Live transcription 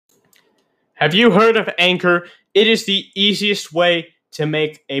Have you heard of Anchor? It is the easiest way to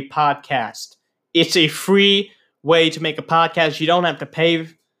make a podcast. It's a free way to make a podcast. You don't have to pay.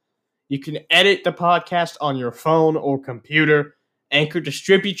 You can edit the podcast on your phone or computer. Anchor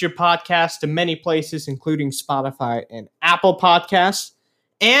distributes your podcast to many places, including Spotify and Apple Podcasts.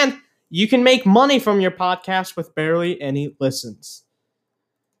 And you can make money from your podcast with barely any listens.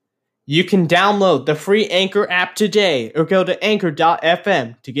 You can download the free Anchor app today or go to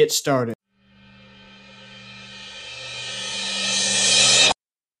anchor.fm to get started.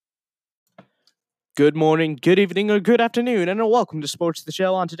 Good morning, good evening, or good afternoon, and welcome to Sports the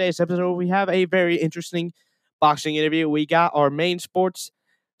Show. On today's episode, we have a very interesting boxing interview. We got our main sports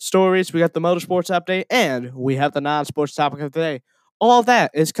stories, we got the motorsports update, and we have the non-sports topic of the day. All of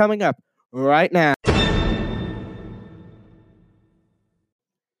that is coming up right now.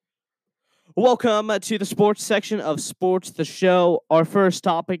 Welcome to the sports section of Sports the Show. Our first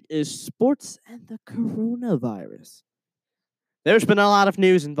topic is sports and the coronavirus. There's been a lot of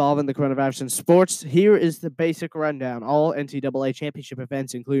news involving the coronavirus in sports. Here is the basic rundown. All NCAA championship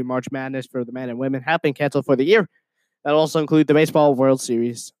events, including March Madness for the men and women, have been canceled for the year. That also include the Baseball World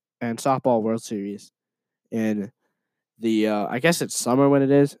Series and Softball World Series in the, I guess it's summer when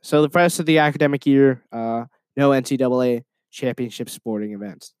it is. So the rest of the academic year, no NCAA championship sporting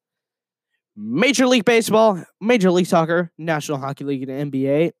events. Major League Baseball, Major League Soccer, National Hockey League, and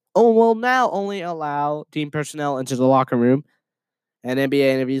NBA will now only allow team personnel into the locker room. And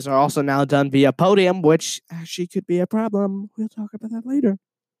NBA interviews are also now done via podium, which actually could be a problem. We'll talk about that later.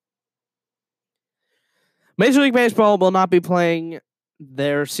 Major League Baseball will not be playing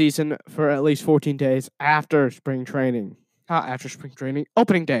their season for at least 14 days after spring training.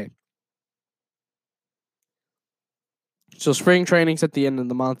 Opening day. So spring training's at the end of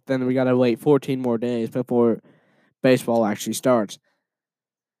the month, then we gotta wait 14 more days before baseball actually starts.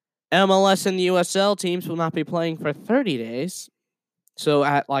 MLS and USL teams will not be playing for 30 days. So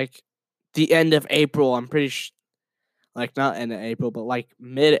at the end of April, I'm pretty sure, not end of April, but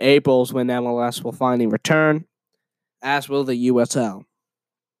mid-April is when MLS will finally return, as will the USL.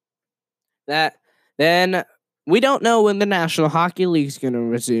 Then we don't know when the National Hockey League is going to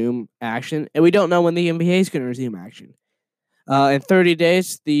resume action, and we don't know when the NBA is going to resume action. In 30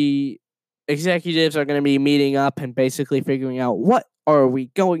 days, the executives are going to be meeting up and basically figuring out what are we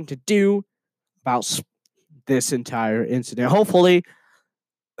going to do about this entire incident. Hopefully,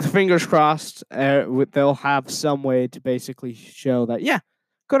 fingers crossed, they'll have some way to basically show that,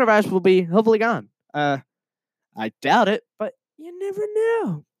 coronavirus will be hopefully gone. I doubt it, but you never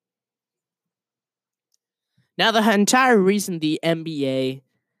know. Now, the entire reason the NBA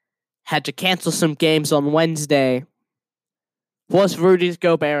had to cancel some games on Wednesday was Rudy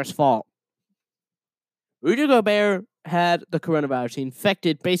Gobert's fault. Rudy Gobert had the coronavirus. He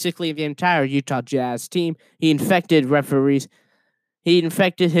infected basically the entire Utah Jazz team. He infected referees. He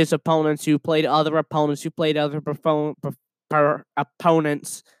infected his opponents who played other opponents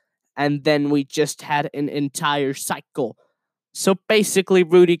opponents, and then we just had an entire cycle. So basically,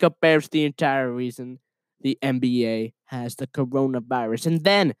 Rudy Gobert's the entire reason the NBA has the coronavirus. And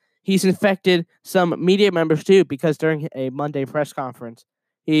then he's infected some media members too, because during a Monday press conference,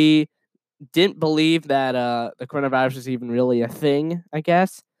 he didn't believe that the coronavirus was even really a thing, I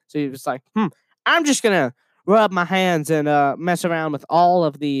guess. So he was like, I'm just going to rub my hands and mess around with all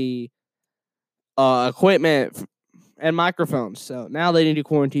of the equipment and microphones. So now they need to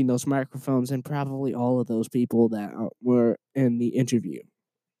quarantine those microphones and probably all of those people that were in the interview.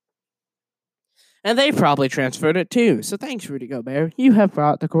 And they probably transferred it too. So thanks, Rudy Gobert. You have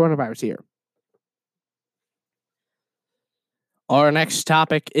brought the coronavirus here. Our next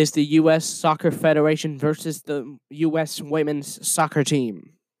topic is the U.S. Soccer Federation versus the U.S. Women's Soccer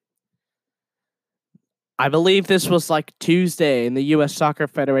Team. I believe this was Tuesday, and the U.S. Soccer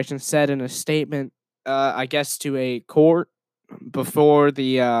Federation said in a statement, I guess to a court before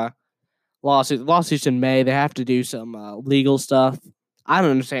the lawsuit. The lawsuit's in May. They have to do some legal stuff. I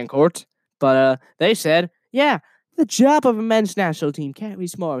don't understand courts, but they said, the job of a men's national team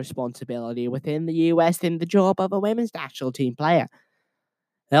carries more responsibility within the U.S. than the job of a women's national team player.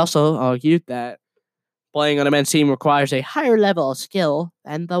 They also argued that playing on a men's team requires a higher level of skill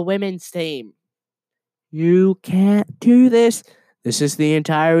than the women's team. You can't do this. This is the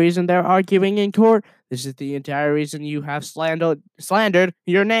entire reason they're arguing in court. This is the entire reason you have slandered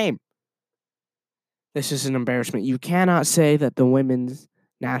your name. This is an embarrassment. You cannot say that the women's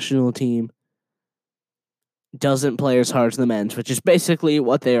national team doesn't play as hard as the men's, which is basically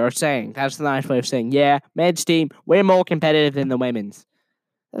what they are saying. That's the nice way of saying, men's team, we're more competitive than the women's.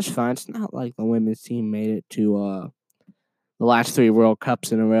 That's fine. It's not like the women's team made it to the last 3 World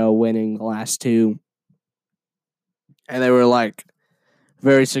Cups in a row, winning the last 2. And they were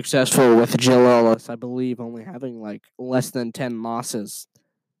very successful with Jill Ellis, I believe, only having less than 10 losses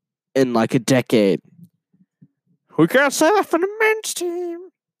in a decade. We can't say that for the men's team.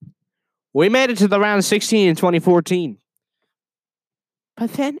 We made it to the round of 16 in 2014.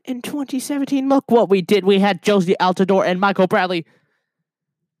 But then in 2017, look what we did. We had Josie Altidore and Michael Bradley.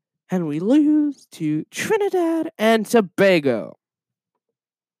 And we lose to Trinidad and Tobago.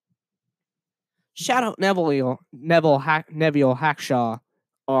 Shout out Neville Hackshaw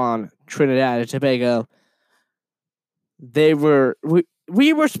on Trinidad and Tobago. We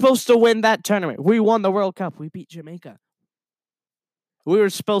were supposed to win that tournament. We won the World Cup. We beat Jamaica. We were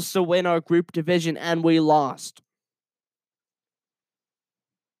supposed to win our group division, and we lost.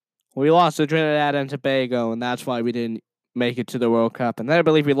 We lost to Trinidad and Tobago, and that's why we didn't make it to the World Cup. And then I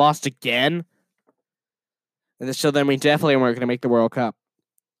believe we lost again. And so then we definitely weren't going to make the World Cup.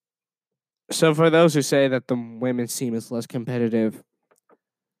 So for those who say that the women's team is less competitive,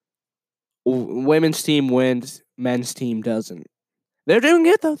 women's team wins, men's team doesn't. They're doing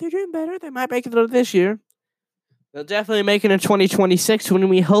good, though. They're doing better. They might make it this year. They'll definitely make it in 2026 when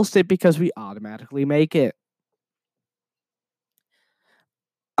we host it because we automatically make it.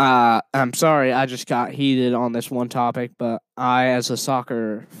 I'm sorry, I just got heated on this one topic, but I, as a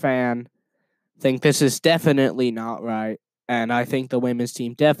soccer fan, think this is definitely not right, and I think the women's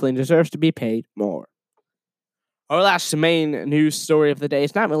team definitely deserves to be paid more. Our last main news story of the day,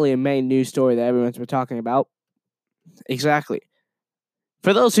 it's not really a main news story that everyone's been talking about. Exactly.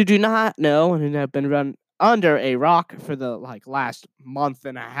 For those who do not know and who have been run under a rock for the last month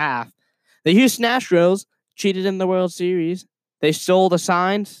and a half, the Houston Astros cheated in the World Series. They stole the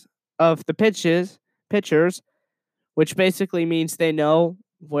signs of the pitchers, which basically means they know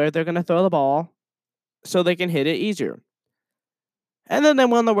where they're going to throw the ball so they can hit it easier. And then they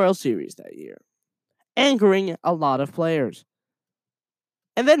won the World Series that year, angering a lot of players.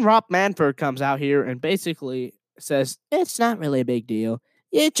 And then Rob Manfred comes out here and basically says, it's not really a big deal.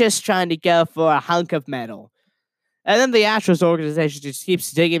 You're just trying to go for a hunk of metal. And then the Astros organization just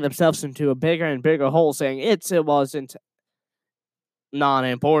keeps digging themselves into a bigger and bigger hole, saying it wasn't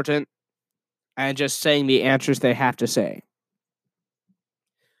non-important, and just saying the answers they have to say.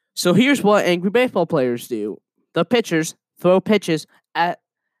 So here's what angry baseball players do. The pitchers throw pitches at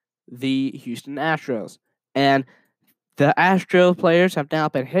the Houston Astros. And the Astros players have now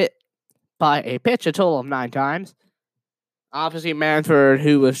been hit by a pitch a total of 9 times. Obviously, Manfred,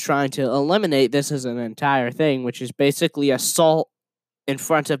 who was trying to eliminate this as an entire thing, which is basically assault in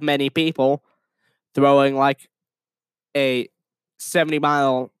front of many people, throwing a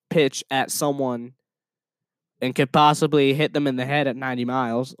 70-mile pitch at someone and could possibly hit them in the head at 90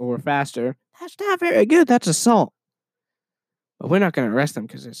 miles or faster. That's not very good. That's assault. But we're not going to arrest them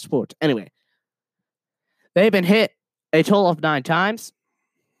because it's sports. Anyway, they've been hit a total of 9 times.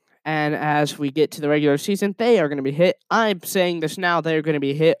 And as we get to the regular season, they are going to be hit. I'm saying this now. They're going to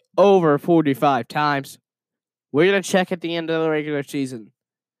be hit over 45 times. We're going to check at the end of the regular season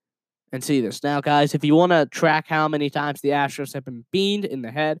and see this. Now, guys, if you want to track how many times the Astros have been beamed in the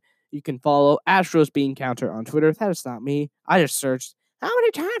head, you can follow Astros Bean Counter on Twitter. That is not me. I just searched, how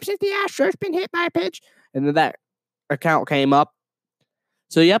many times has the Astros been hit by a pitch? And then that account came up.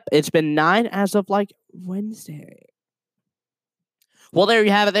 So, yep, it's been 9 as of Wednesday. Well, there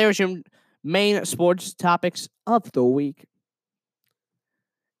you have it. There's your main sports topics of the week.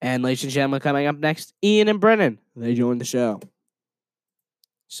 And ladies and gentlemen, coming up next, Ian and Brennan. They joined the show.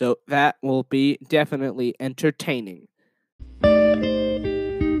 So that will be definitely entertaining.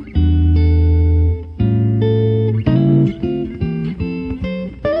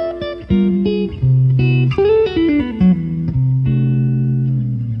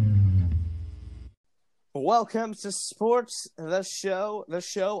 Welcome to Sports, the show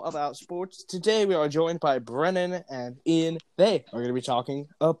about sports. Today we are joined by Brennan and Ian. They are going to be talking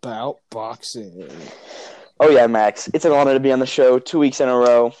about boxing. Oh yeah, Max. It's an honor to be on the show 2 weeks in a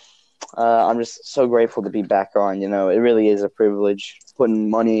row. I'm just so grateful to be back on. It really is a privilege putting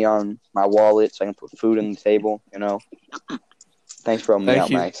money on my wallet so I can put food on the table. Thanks for helping me out,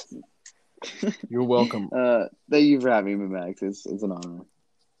 Max. You're welcome. Thank you for having me, Max. It's an honor.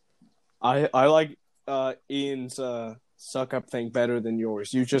 I like Ian's suck up thing better than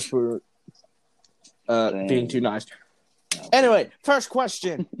yours. You just were being too nice. Anyway, first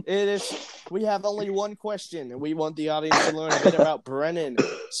question. We have only one question, and we want the audience to learn a bit about Brennan.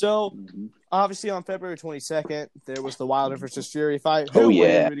 So, obviously on February 22nd, there was the Wilder versus Fury fight. Who were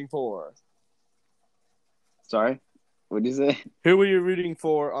you rooting for? Sorry? What did you say? Who were you rooting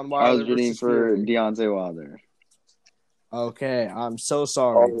for on Wilder versus Fury? I was rooting for Deontay Wilder. Okay, I'm so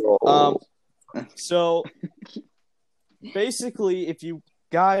sorry. Oh. So basically, if you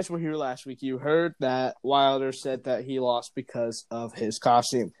guys were here last week, you heard that Wilder said that he lost because of his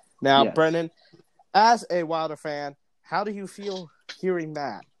costume. Now, Yes. Brennan, as a Wilder fan, how do you feel hearing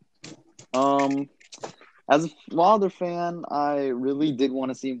that? As a Wilder fan, I really did want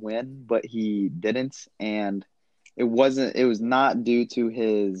to see him win, but he didn't, and it was not due to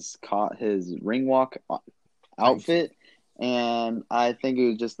his ring walk outfit, and I think it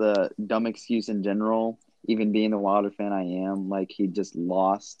was just a dumb excuse in general. Even being the Wilder fan I am, like, he just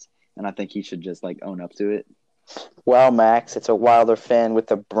lost, and I think he should just like own up to it. Wow, Max, it's a Wilder fan with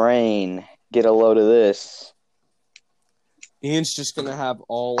a brain. Get a load of this. Ian's just gonna have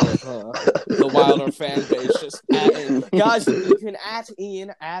all of the Wilder fan base just at Ian. Guys, you can at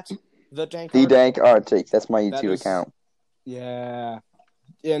Ian at the Dank The Arctic. Dank Arctic. That's my That YouTube is- account. Yeah.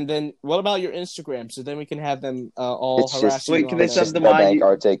 And then what about your Instagram? So then we can have them all It's just- harass you. Wait, can on they there. sub just to the my Dank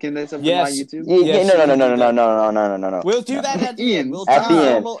Arctic. Can they sub Yes. to my YouTube? Yes, no, you no, can no, do no, that. no. We'll do that at the Ian, end. We'll do at the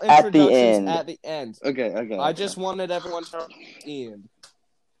end. normal At the introductions end. at the end. Okay. I just wanted everyone to Ian.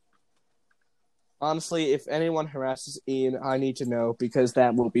 Honestly, if anyone harasses Ian, I need to know because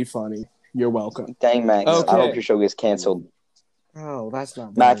that will be funny. You're welcome. Dang, Max. Okay. I hope your show gets canceled. Oh, that's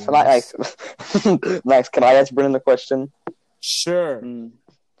not Max, very nice. Max, can I ask Brennan the question? Sure. Mm.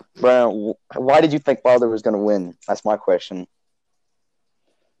 Brennan, why did you think Wilder was going to win? That's my question.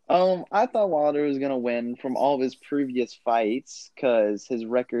 I thought Wilder was gonna win from all of his previous fights because his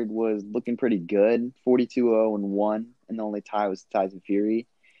record was looking pretty good, 42-0-1, and the only tie was Tyson Fury.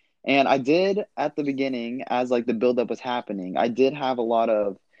 And I did at the beginning, as like the buildup was happening, I did have a lot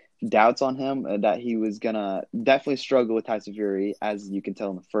of doubts on him that he was gonna definitely struggle with Tyson Fury, as you can tell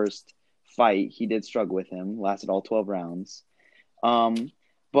in the first fight, he did struggle with him, lasted all 12 rounds.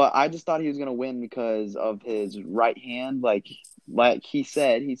 But I just thought he was gonna win because of his right hand, like he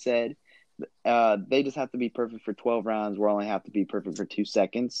said, they just have to be perfect for 12 rounds. We only have to be perfect for 2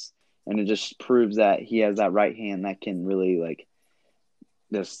 seconds, and it just proves that he has that right hand that can really like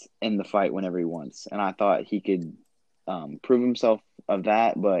just end the fight whenever he wants. And I thought he could prove himself of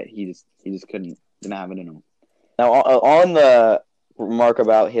that, but he just didn't have it in him. Now, on the remark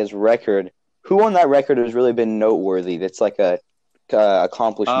about his record, who on that record has really been noteworthy? That's like a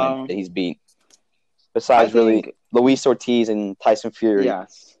accomplishment that he's beat. Besides, really, Luis Ortiz and Tyson Fury.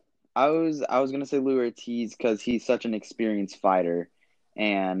 Yes, I was gonna say Luis Ortiz because he's such an experienced fighter,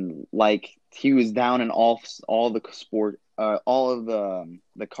 and like he was down in all the sport, all of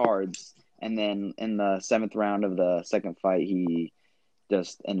the cards, and then in the 7th round of the second fight, he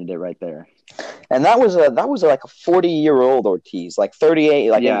just ended it right there. And that was like a 40-year-old Ortiz, like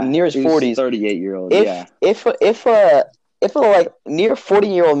 38, like near his 40s. 38-year-old. If a like near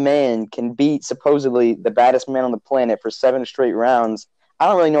 40-year-old man can beat supposedly the baddest man on the planet for 7 straight rounds, I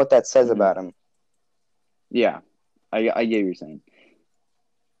don't really know what that says about him. Yeah, I get what you're saying.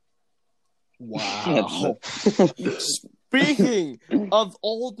 Wow. Speaking of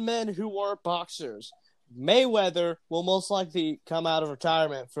old men who are boxers, Mayweather will most likely come out of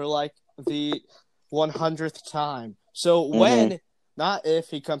retirement for like the 100th time. So when, not if,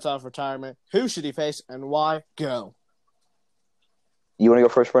 he comes out of retirement, who should he face and why? Go. You want to go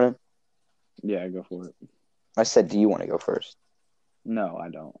first, Brennan? Yeah, go for it. I said, do you want to go first? No, I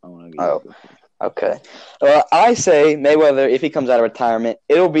don't. I want to Oh. go first. Okay. I say Mayweather, if he comes out of retirement,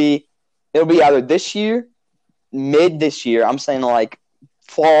 it'll be either this year, mid this year, I'm saying like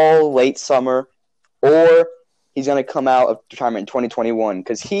fall, late summer, or he's gonna come out of retirement in 2021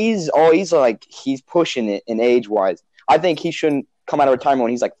 because he's pushing it in age-wise. I think he shouldn't come out of retirement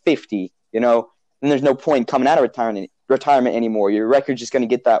when he's like 50, and there's no point coming out of retirement anymore. Your record's just gonna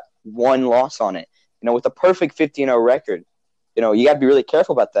get that one loss on it. With a perfect 50-0 record, you got to be really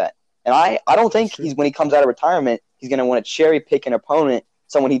careful about that. And I don't think when he comes out of retirement, he's going to want to cherry pick an opponent,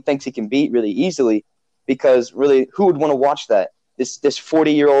 someone he thinks he can beat really easily, because really, who would want to watch that? This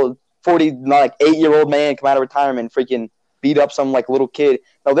 8-year-old man come out of retirement and freaking beat up some like little kid.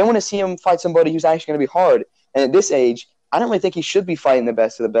 No, they want to see him fight somebody who's actually going to be hard. And at this age, I don't really think he should be fighting the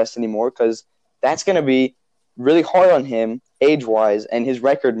best of the best anymore, because that's going to be really hard on him age-wise, and his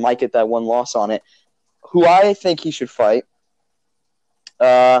record might get that one loss on it. Who I think he should fight,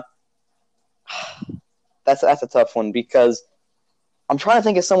 that's a tough one, because I'm trying to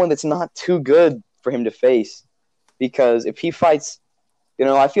think of someone that's not too good for him to face. Because if he fights,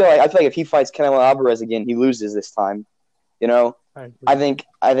 I feel like if he fights Canelo Alvarez again, he loses this time. I think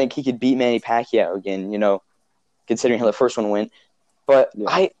he could beat Manny Pacquiao again. Considering how the first one went. But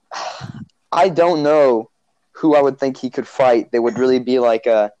yeah. I don't know who I would think he could fight that would really be like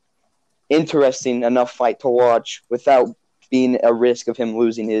a interesting enough fight to watch without being a risk of him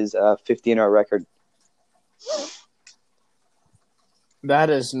losing his 50-0 record? That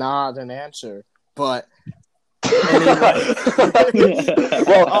is not an answer, but Well,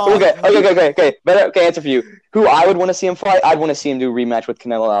 okay. Better answer for you. Who I would want to see him fight? I'd want to see him do a rematch with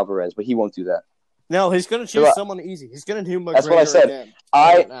Canelo Alvarez, but he won't do that. no, he's gonna choose someone easy. He's gonna do McGregor. That's what I said. Again.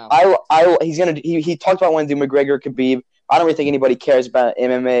 He talked about wanting to do McGregor, Khabib. I don't really think anybody cares about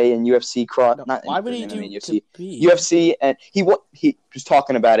MMA and UFC. Why would he do UFC? Khabib? UFC, and he was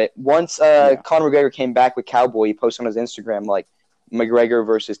talking about it once. Conor McGregor came back with Cowboy. He posted on his Instagram like McGregor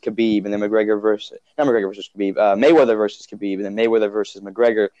versus Khabib, and then Mayweather versus Khabib, and then Mayweather versus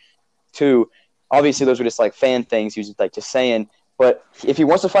McGregor. Too. Obviously, those were just like fan things. He was just saying. But if he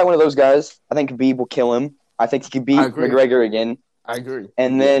wants to fight one of those guys, I think Khabib will kill him. I think he could beat McGregor again. I agree.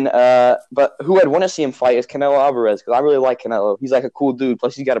 And then, but who I'd want to see him fight is Canelo Alvarez, because I really like Canelo. He's like a cool dude.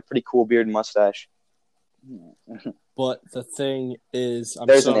 Plus, he's got a pretty cool beard and mustache. But the thing is,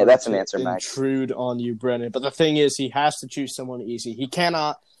 that's an answer, Max. Intrude on you, Brennan. But the thing is, he has to choose someone easy. He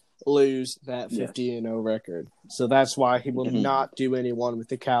cannot lose that 50-0 record. So that's why he will not do anyone with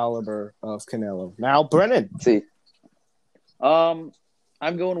the caliber of Canelo. Now, Brennan. See.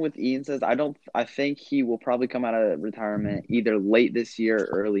 I'm going with Ian says. I think he will probably come out of retirement either late this year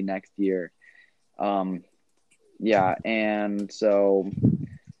or early next year. Yeah, and so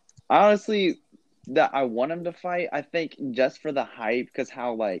honestly, that I want him to fight. I think just for the hype, because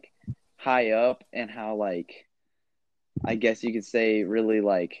how like high up and how like I guess you could say really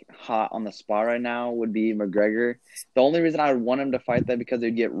like hot on the spot right now would be McGregor. The only reason I would want him to fight that because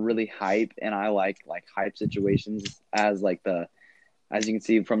they'd get really hype, and I like hype situations as you can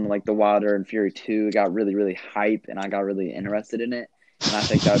see from like the Wilder and Fury 2, it got really, really hype, and I got really interested in it. And I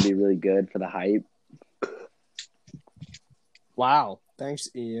think that would be really good for the hype. Wow. Thanks,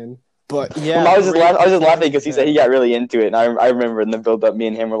 Ian. But yeah, I was just laughing because he said he got really into it, and I remember in the build-up, me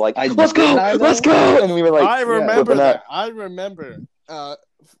and him were like, "Let's go!" And we were like, I remember that. I remember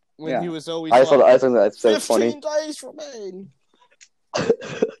when he was always. I thought that's so 15 funny. 15 days remain.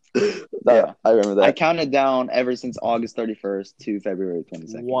 I remember that. I counted down ever since August 31st to February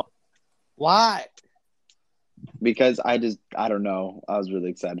 22nd. Why? Because I don't know. I was really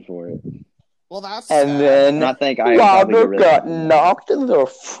excited for it. Well, that's and then I think Wilder got knocked the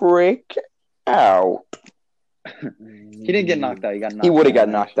freak out. He didn't get knocked out. He got knocked out. He would have got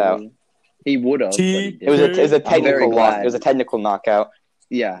knocked out. He would have. It was a technical lock. It was a technical knockout.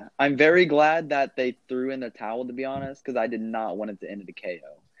 Yeah, I'm very glad that they threw in the towel, to be honest, because I did not want it to end in a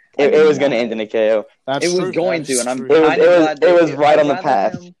KO. It was going to end in a KO. It was going to, and I'm glad it was right on the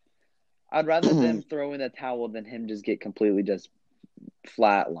path. I'd rather them throw in the towel than him just get completely just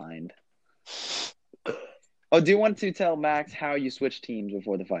flatlined. Oh, do you want to tell Max how you switched teams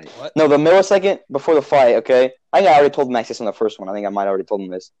before the fight? What? No, the millisecond before the fight, okay? I think I already told Max this on the first one. I think I might have already told him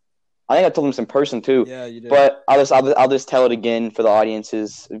this. I think I told him this in person, too. Yeah, you did. But I'll just tell it again for the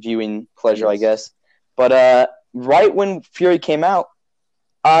audience's viewing pleasure, I guess. But right when Fury came out,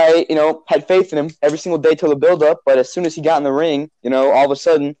 I, had faith in him every single day till the build-up. But as soon as he got in the ring, all of a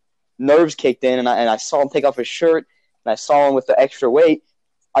sudden, nerves kicked in, and I saw him take off his shirt, and I saw him with the extra weight.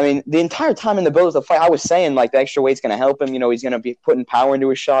 I mean, the entire time in the build of the fight, I was saying, the extra weight's going to help him. He's going to be putting power into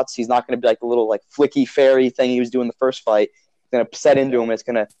his shots. He's not going to be the little, flicky, fairy thing he was doing the first fight. It's going to set into him. It's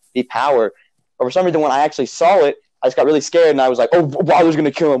going to be power. But for some reason, when I actually saw it, I just got really scared, and I was like, oh, Wilder's going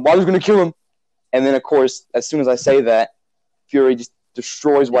to kill him. Wilder's going to kill him. And then, of course, as soon as I say that, Fury just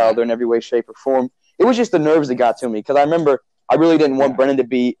destroys Wilder in every way, shape, or form. It was just the nerves that got to me, because I remember I really didn't want Brennan to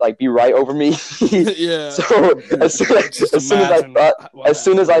be right over me. Yeah. So as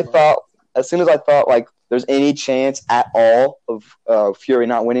soon as I thought there's any chance at all of Fury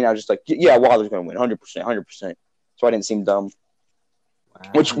not winning, I was just like, yeah, Wilder's going to win 100%. So I didn't seem dumb.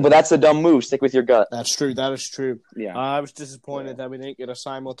 Wow. But that's the dumb move. Stick with your gut. That's true. That is true. Yeah. I was disappointed that we didn't get a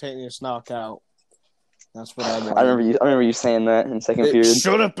simultaneous knockout. That's what I wanted. I remember you saying that in second period. It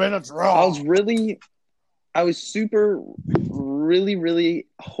should have been a draw. I was super, really, really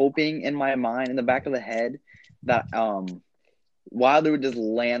hoping in my mind, in the back of the head, that Wilder would just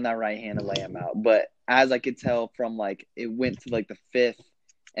land that right hand and lay him out. But as I could tell from it went to the fifth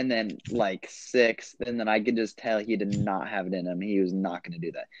and then sixth, and then I could just tell he did not have it in him. He was not going to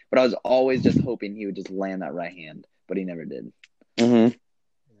do that. But I was always just hoping he would just land that right hand, but he never did. Mm-hmm.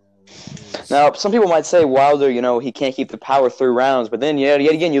 Now, some people might say Wilder, he can't keep the power through rounds. But then, yet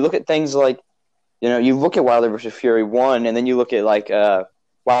again, you look at things you look at Wilder versus Fury 1, and then you look at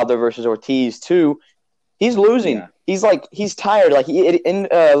Wilder versus Ortiz 2. He's losing. Yeah. He's tired. In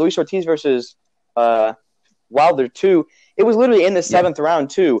Luis Ortiz versus Wilder 2, it was literally in the seventh round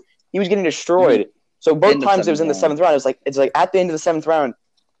too. He was getting destroyed. So both End of times it was in the seventh seventh round. It's like at the end of the seventh round,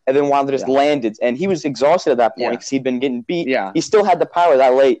 and then Wilder just landed, and he was exhausted at that point Yeah. because he'd been getting beat. Yeah. He still had the power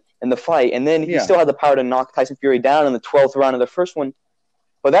that late in the fight, and then he Yeah. still had the power to knock Tyson Fury down in the 12th round of the first one.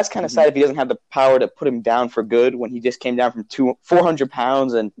 But that's kind of sad if he doesn't have the power to put him down for good when he just came down from 400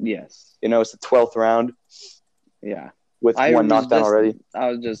 pounds, and Yes. it's the 12th round Yeah. with one knockdown already. I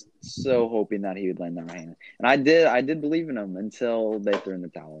was just so hoping that he would land that right hand, and I did believe in him until they threw in the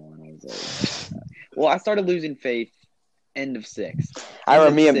towel, and I was like, well, I started losing faith. End of sixth. I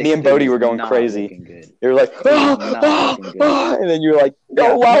remember me and Bodie were going crazy. You were like, and then you were like,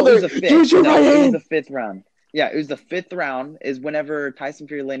 no, Wilder, use your right hand. It was the fifth round. Yeah, it was the fifth round. Is whenever Tyson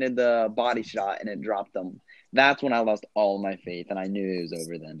Fury landed the body shot and it dropped him. That's when I lost all my faith, and I knew it was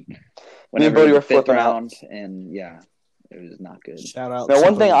over then. Me and Bodie were flipping out, and yeah, it was not good. Shout out. Now,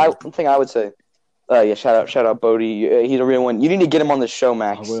 one thing I would say, shout out Bodie. He's a real one. You need to get him on the show,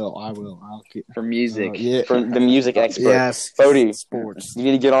 Max. I will. I'll keep For music. For the music expert. Yes. Bodie, Sports. you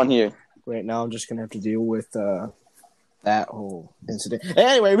need to get on here. Right now, I'm just gonna have to deal with that whole incident.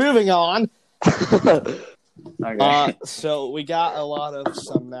 Anyway, moving on. Okay. So we got a lot of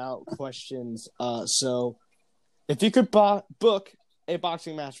some now questions. So if you could book a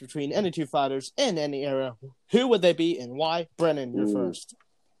boxing match between any two fighters in any era, who would they be and why? Brennan, you're first.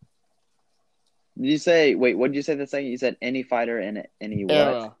 Did you say? Wait, what did you say the second? You said any fighter in any what?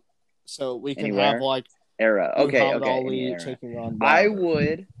 Era. So we can Anywhere? have like Era. Okay. Muhammad Okay. Ali Any era. taking on.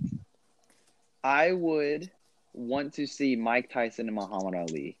 I would want to see Mike Tyson and Muhammad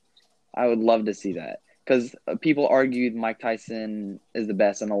Ali. I would love to see that because people argued Mike Tyson is the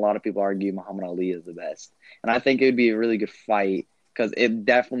best, and a lot of people argue Muhammad Ali is the best. And I think it would be a really good fight because it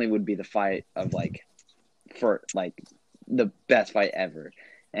definitely would be the fight of for the best fight ever.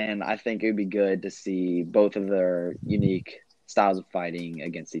 And I think it would be good to see both of their unique styles of fighting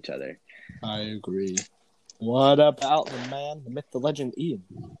against each other. I agree. What about the man, the myth, the legend, Ian?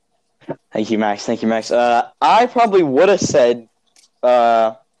 Thank you, Max. I probably would have said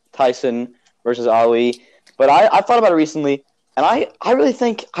Tyson versus Ali, but I thought about it recently, and I really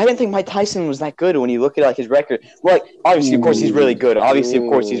think I didn't think Mike Tyson was that good when you look at his record. Well, obviously, of course, he's really good. Obviously, of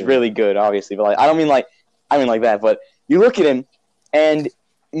course, he's really good. Obviously, but I don't mean like that. But you look at him, and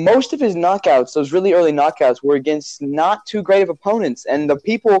most of his knockouts, those really early knockouts, were against not too great of opponents, and the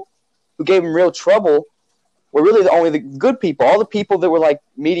people who gave him real trouble were really only the good people. All the people that were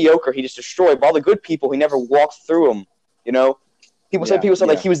mediocre, he just destroyed. But all the good people, he never walked through them. People said he was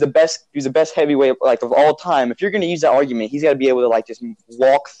the best heavyweight of all time. If you're going to use that argument, he's got to be able to just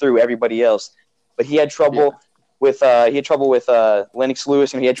walk through everybody else. But he had trouble with Lennox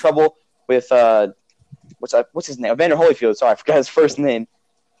Lewis, and he had trouble with what's his name? Evander Holyfield. Sorry, I forgot his first name.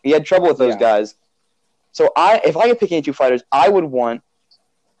 He had trouble with those guys. So if I could pick any two fighters, I would want,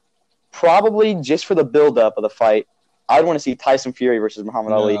 probably just for the build-up of the fight, I'd want to see Tyson Fury versus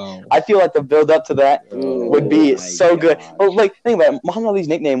Muhammad Ali. I feel like the build-up to that would be so good. Well, think about it. Muhammad Ali's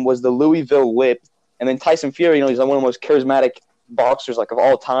nickname was the Louisville Whip, and then Tyson Fury, he's one of the most charismatic boxers of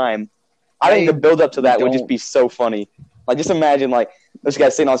all time. I think the build-up to that would just be so funny. Just imagine those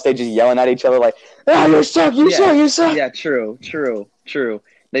guys sitting on stage just yelling at each other you suck, you suck. Yeah, true.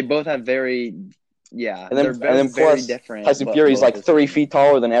 They both have very and then plus, very different. Tyson Fury's 3 feet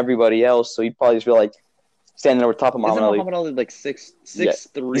taller than everybody else, so he'd probably just be standing over top of Muhammad Ali. Muhammad Ali 6'3"? He's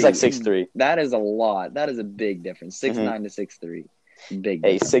 6'3". That is a lot. That is a big difference. 6'9" to 6'3". Big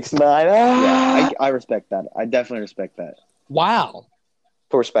difference. 6'9". Yeah, I respect that. I definitely respect that. Wow.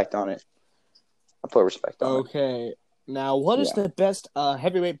 Put respect on it. I put respect on it. Okay. Now, what is the best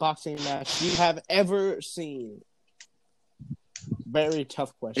heavyweight boxing match you have ever seen? Very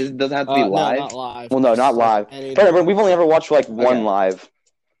tough question. Does it have to be live? No, not live. Well, no, not live. But we've only ever watched one live.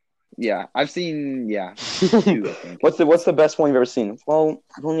 Yeah, I've seen 2, I think. What's the best one you've ever seen? Well,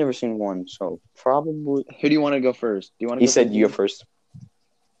 I've only ever seen one, so probably. Who do you want to go first? Do you want to? He said you go first.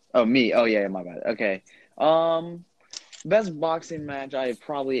 Oh, me. Oh, yeah, my bad. Okay. Best boxing match I have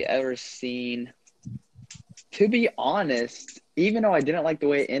probably ever seen. To be honest, even though I didn't like the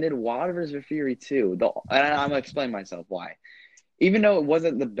way it ended, Wilder versus Fury 2. And I'm gonna explain myself why. Even though it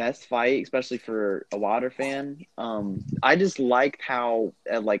wasn't the best fight, especially for a Wilder fan, I just liked how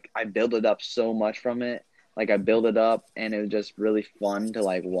I built it up so much from it. I built it up, and it was just really fun to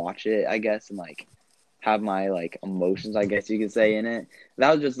watch it, I guess, and have my emotions, I guess you could say, in it.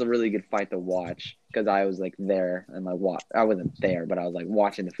 That was just a really good fight to watch because I was there and I wasn't there, but I was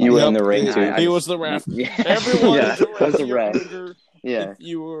watching the fight. You were in the ring too. He was the ref. Yeah, Everyone was the ref. If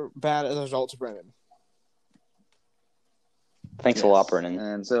you were bad at the results, Brennan. Thanks a lot, Brennan.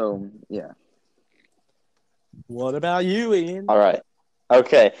 And so, What about you, Ian? All right.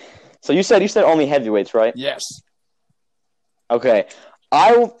 Okay. So you said only heavyweights, right? Yes. Okay.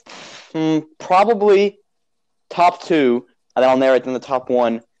 Probably top 2, and then I'll narrate them the top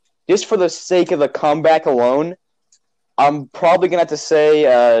 1. Just for the sake of the comeback alone, I'm probably going to have to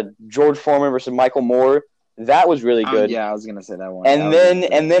say George Foreman versus Michael Moore. That was really good. Yeah, I was going to say that one. And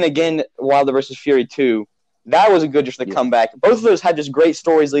then again, Wilder versus Fury 2. That was a good just the comeback. Both of those had just great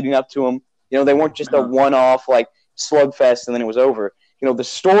stories leading up to them. They weren't just a one-off like slugfest and then it was over. The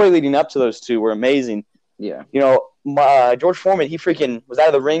story leading up to those two were amazing. Yeah. George Foreman, he freaking was out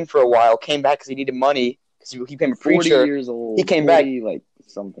of the ring for a while, came back because he needed money because he became a preacher. 40 years old. He came back like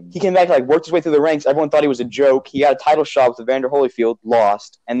something. He came back worked his way through the ranks. Everyone thought he was a joke. He got a title shot with Evander Holyfield,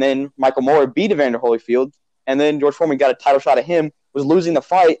 lost, and then Michael Moore beat Evander Holyfield, and then George Foreman got a title shot at him, was losing the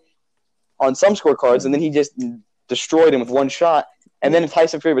fight on some scorecards, and then he just destroyed him with one shot. And then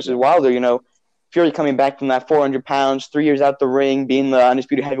Tyson Fury versus Wilder, Fury coming back from that 400 pounds, 3 years out the ring, being the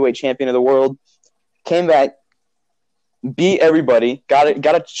undisputed heavyweight champion of the world, came back, beat everybody, got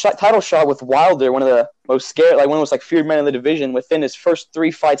a title shot with Wilder, one of the most scared, one of the most feared men in the division. Within his first 3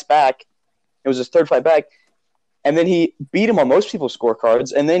 fights back, it was his 3rd fight back, and then he beat him on most people's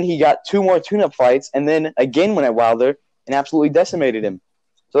scorecards. And then he got 2 more tune-up fights, and then again went at Wilder and absolutely decimated him.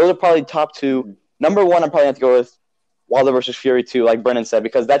 So those are probably top 2. Number 1, I'm probably have to go with Wilder versus Fury 2, like Brennan said,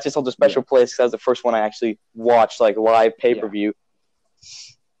 because that just holds a special place because that was the first one I actually watched live pay-per-view.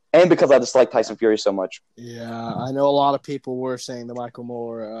 And because I just like Tyson Fury so much. Yeah, I know a lot of people were saying the Michael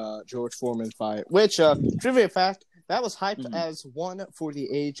Moore George Foreman fight, which trivia fact, that was hyped as one for the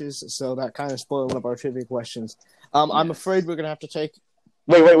ages, so that kind of spoiled one of our trivia questions. I'm afraid we're gonna have to take.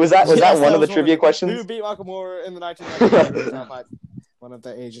 Wait, was that one of the trivia questions? Who beat Michael Moore in the 1990s? One of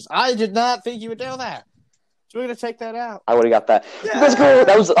the ages. I did not think you would know that. So we're gonna take that out. I would have got that. Yeah. That's cool.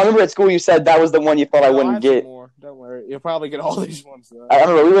 I remember at school you said that was the one you thought I wouldn't get. More. Don't worry, you'll probably get all these ones. Though. I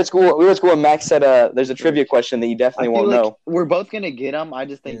remember we were at school and Max said there's a trivia question that you definitely won't know. We're both gonna get them. I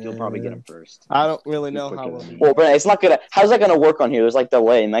just think you'll probably get them first. I don't really know how. Well, Brent, it's not gonna. How's that gonna work on here? There's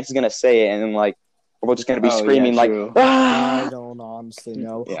delay. Max is gonna say it, and then we're both just gonna be screaming I don't honestly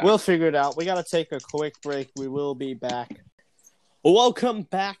know. Yeah. We'll figure it out. We gotta take a quick break. We will be back. Welcome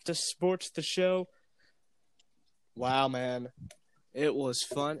back to Sports the Show. Wow, man. It was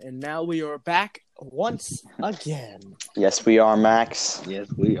fun, and now we are back once again. Yes, we are, Max. Yes,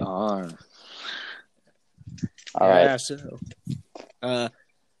 we are. All right. Yeah, so,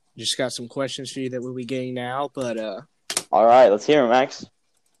 just got some questions for you that we'll be getting now, but, all right, let's hear it, Max.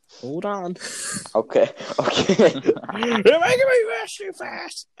 hold on. Okay. You're making me rush too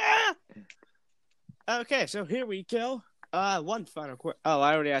fast. Ah! Okay, so here we go. One final question. Oh,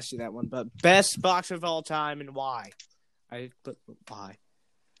 I already asked you that one, but best boxer of all time and why? Why?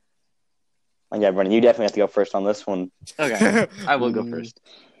 Yeah, Brennan, you definitely have to go first on this one. Okay, I will go first.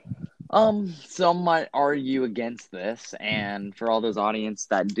 Some might argue against this, and for all those audience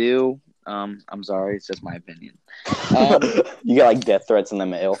that do, I'm sorry, it's just my opinion. You got death threats in the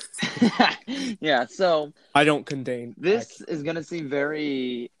mail. Yeah, so I don't condone. This is gonna seem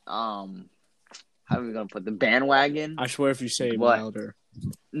very how are we gonna put the bandwagon? I swear, if you say Wilder.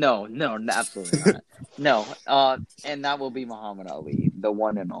 No, absolutely not. No, and that will be Muhammad Ali, the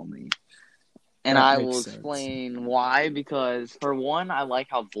one and only. And I will explain why, because for one, I like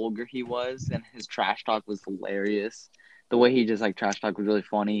how vulgar he was, and his trash talk was hilarious. The way he just trash talk was really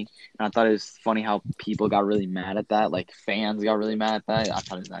funny, and I thought it was funny how people got really mad at that, fans got really mad at that. I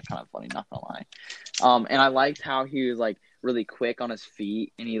thought it was that kind of funny, not gonna lie. And I liked how he was really quick on his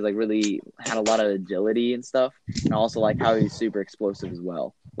feet, and he really had a lot of agility and stuff. And I also like how he's super explosive as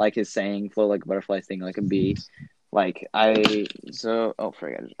well, his saying "flow like a butterfly, sting like a bee." Okay,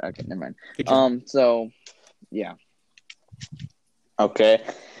 never mind. So yeah. Okay.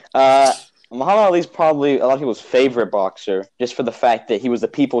 Muhammad Ali's probably a lot of people's favorite boxer, just for the fact that he was the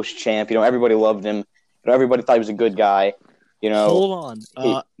people's champ. Everybody loved him. Everybody thought he was a good guy. Hold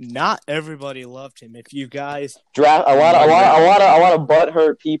on. Not everybody loved him. If you guys draft a lot of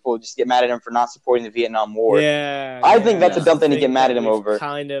butthurt people just get mad at him for not supporting the Vietnam War. Yeah, I think that's a dumb thing to get mad at him over.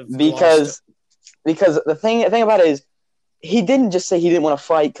 Because the thing about it is, he didn't just say he didn't want to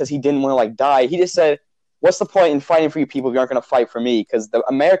fight because he didn't want to die. He just said, what's the point in fighting for you people if you aren't going to fight for me? Because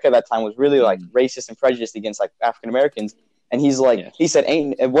America at that time was really racist and prejudiced against African Americans. And he's he said,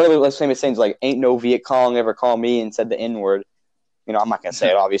 one of the famous sayings ain't no Viet Cong ever call me, and said the N-word. I'm not going to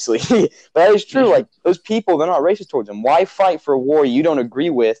say it, obviously. But that is true. Those people, they're not racist towards them. Why fight for a war you don't agree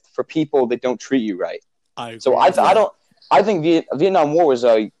with for people that don't treat you right? I think Vietnam War was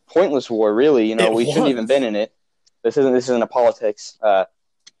a pointless war, really. We shouldn't even been in it. This isn't a politics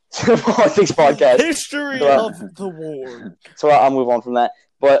politics podcast. History of the war. So I'll move on from that.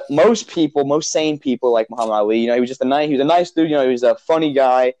 But most sane people like Muhammad Ali, he was just he was a nice dude. He was a funny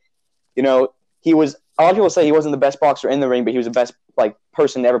guy. He was. A lot of people say he wasn't the best boxer in the ring, but he was the best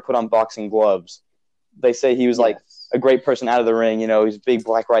person to ever put on boxing gloves. They say he was a great person out of the ring. He was a big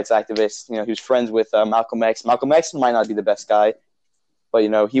black rights activist. He was friends with Malcolm X. Malcolm X might not be the best guy, but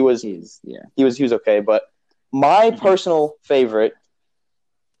he was okay. But my personal favorite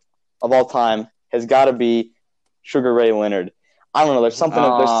of all time has got to be Sugar Ray Leonard. I don't know. There's something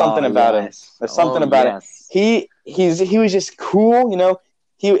about him. There's something about him. He was just cool.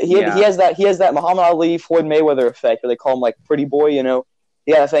 He has that Muhammad Ali, Floyd Mayweather effect where they call him pretty boy. He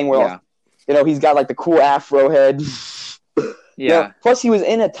had a thing where he's got the cool afro head. Yeah. Plus, he was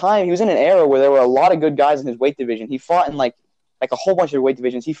in an era where there were a lot of good guys in his weight division. He fought in a whole bunch of weight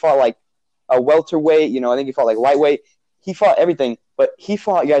divisions. He fought a welterweight. I think he fought lightweight. He fought everything, but he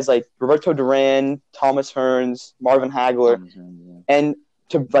fought guys like Roberto Duran, Thomas Hearns, Marvin Hagler, and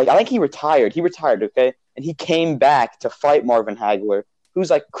I think he retired. He retired, okay, and he came back to fight Marvin Hagler,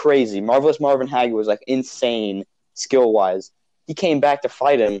 who's crazy. Marvelous Marvin Hagler was insane skill wise. He came back to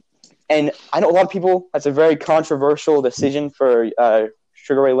fight him, and I know a lot of people. That's a very controversial decision for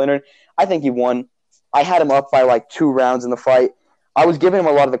Sugar Ray Leonard. I think he won. I had him up by 2 rounds in the fight. I was giving him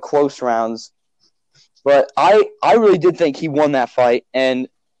a lot of the close rounds. But I really did think he won that fight. And,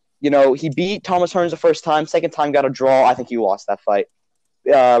 he beat Thomas Hearns the first time. Second time got a draw. I think he lost that fight.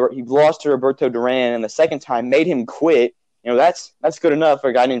 He lost to Roberto Duran. And the second time made him quit. That's good enough for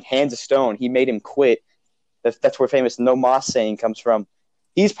a guy named Hands of Stone. He made him quit. That's where famous No Mas saying comes from.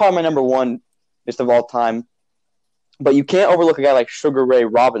 He's probably my number one just of all time. But you can't overlook a guy like Sugar Ray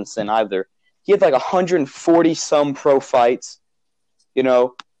Robinson either. He had 140-some pro fights.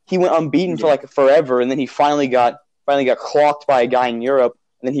 He went unbeaten for forever, and then he finally got clocked by a guy in Europe,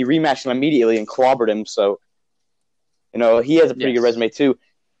 and then he rematched him immediately and clobbered him. So, he has a pretty good resume too.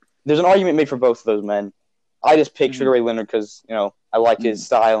 There's an argument made for both of those men. I just picked Sugar Ray Leonard because I like his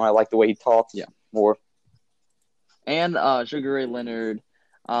style and I like the way he talks more. And Sugar Ray Leonard,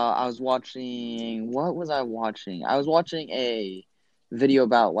 I was watching. What was I watching? I was watching a video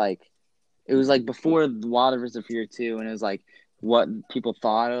about it was before Wilder vs. Fury 2, and it was what people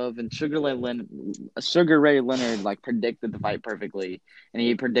thought of, and Sugar Ray Leonard predicted the fight perfectly, and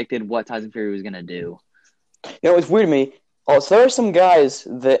he predicted what Tyson Fury was gonna do. It's weird to me. So there are some guys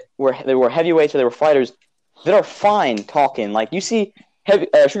that were heavyweights or they were fighters that are fine talking. You see,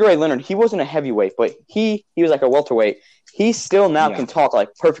 Sugar Ray Leonard, he wasn't a heavyweight, but he was a welterweight. He still now can talk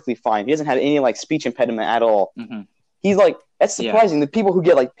perfectly fine. He doesn't have any speech impediment at all. Mm-hmm. He's that's surprising. The people who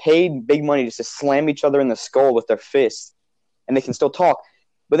get paid big money just to slam each other in the skull with their fists, and they can still talk.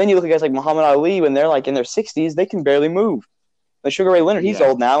 But then you look at guys like Muhammad Ali, when they're in their 60s, they can barely move. Sugar Ray Leonard, he's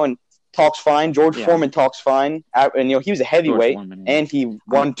old now and talks fine. George Foreman talks fine, and he was a heavyweight, and he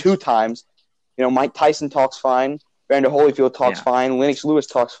won 2 times. Mike Tyson talks fine. Evander Holyfield talks fine. Lennox Lewis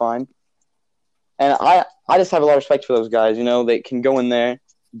talks fine. And I just have a lot of respect for those guys. They can go in there,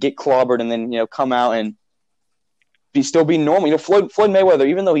 get clobbered, and then come out and still be normal. Floyd Mayweather,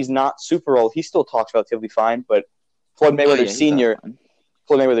 even though he's not super old, he still talks relatively fine. But Floyd Mayweather Sr.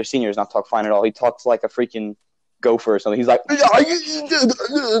 Does not talk fine at all. He talks like a freaking gopher or something. He's like,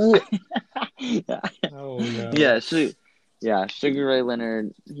 Oh no. Yeah, Sugar Ray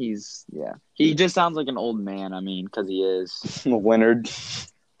Leonard. He just sounds like an old man. Because he is Leonard.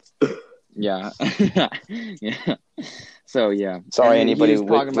 Yeah. Yeah. So yeah. Sorry, anybody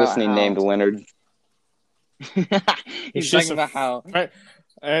listening named Leonard. He's talking about how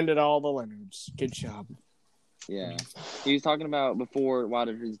ended all the Leonards. Good job. Yeah, he was talking about before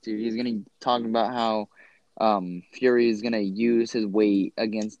Wilder vs. 2. He's gonna talk about how Fury is gonna use his weight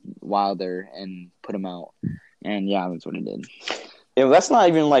against Wilder and put him out, and that's what he did. That's not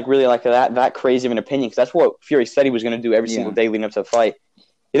even really that crazy of an opinion, because that's what Fury said he was gonna do every single day leading up to the fight.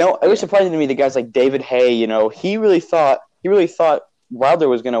 It was surprising to me that guys like David Haye, he really thought Wilder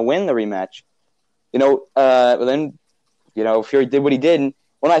was gonna win the rematch. But then Fury did what he did. And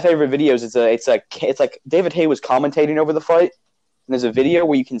one of my favorite videos is it's like David Haye was commentating over the fight, and there's a video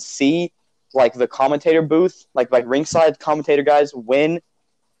where you can see the commentator booth, like ringside commentator guys, when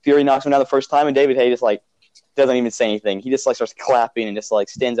Fury knocks him down the first time, and David Haye just doesn't even say anything. He just starts clapping and just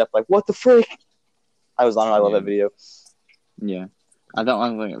stands up what the frick? I love that video. Yeah, I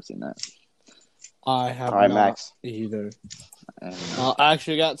don't think I've seen that. I have not Max. Either. I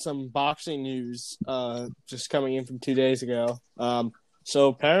actually got some boxing news just coming in from 2 days ago. So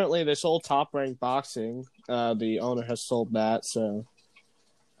apparently they sold Top Rank Boxing. The owner has sold that. So.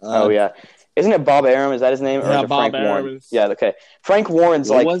 Oh yeah, isn't it Bob Arum? Is that his name? Or Yeah, is it Bob Frank Warren? Arum. Yeah, okay. Frank Warren's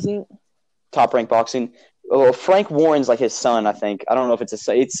What was it? Top Rank Boxing. Well, Frank Warren's like his son, I think. I don't know if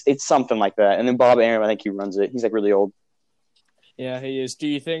it's something like that. And then Bob Arum, I think he runs it. He's like really old. Yeah, he is. Do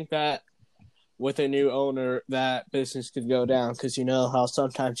you think that with a new owner, that business could go down? Because you know how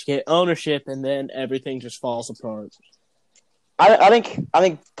sometimes you get ownership and then everything just falls apart. I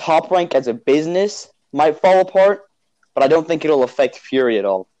think Top Rank as a business might fall apart, but I don't think it'll affect Fury at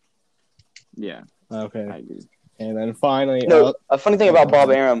all. Yeah, Okay. I agree. And then finally, No, a funny thing about Bob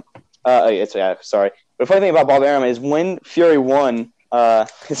Arum, sorry. The funny thing about Bob Arum is when Fury won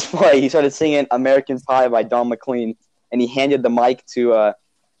his fight, he started singing "American Pie" by Don McLean, and he handed the mic to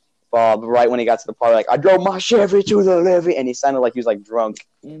Bob right when he got to the part. Like, I drove my Chevy to the levee, and he sounded like he was like drunk.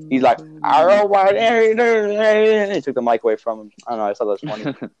 He's like, I don't know why, and he took the mic away from him. I don't know. I thought that was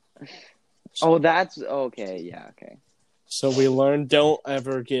funny. Oh, that's okay. Yeah, okay. so we learned don't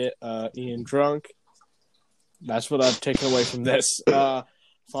ever get Ian drunk. That's what I've taken away from this.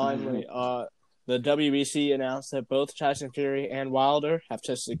 Finally, the WBC announced that both Tyson Fury and Wilder have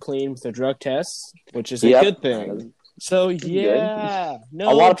tested clean with their drug tests, which is a Yep. good thing. So, yeah.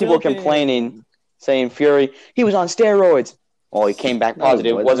 No A lot of people were doping. complaining, saying Fury, he was on steroids. Well, he came back No, he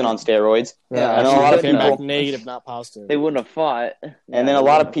positive. Wasn't on steroids. Yeah, I know a actually, lot of came back people- negative, not positive. They wouldn't have fought. And then a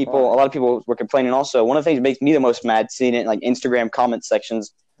lot of people were complaining also. One of the things that makes me the most mad seeing it in like Instagram comment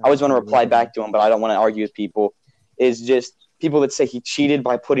sections, I always want to reply back to them, but I don't want to argue with people, is just people that say he cheated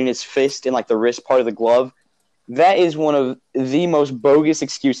by putting his fist in like the wrist part of the glove. That is one of the most bogus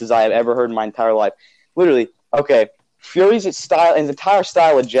excuses I have ever heard in my entire life. Literally, okay, Fury's style, his entire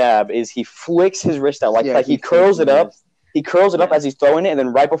style of jab is he flicks his wrist out. Like he curls it up. He curls it up as he's throwing it, and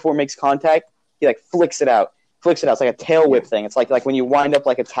then right before it makes contact, he like flicks it out. It's like a tail whip thing. It's like when you wind up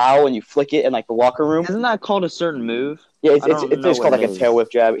like a towel and you flick it in like the locker room. Isn't that called a certain move? Yeah, I it's don't know just called what like it a is. tail whip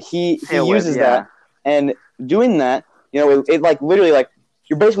jab. He Tail whip, uses yeah. that, and doing that, you know, it like literally like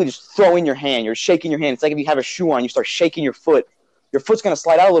you're basically just throwing your hand. You're shaking your hand. It's like if you have a shoe on, you start shaking your foot. Your foot's gonna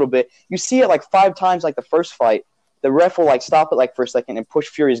slide out a little bit. You see it like 5 times, like the first fight. The ref will like stop it like for a second and push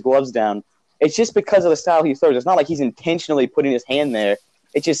Fury's gloves down. It's just because of the style he throws. It's not like he's intentionally putting his hand there.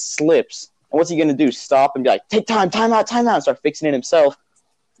 It just slips. And what's he gonna do? Stop and be like, take time out, and start fixing it himself?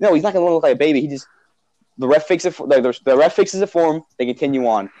 No, he's not gonna look like a baby. The ref fixes it for him. They continue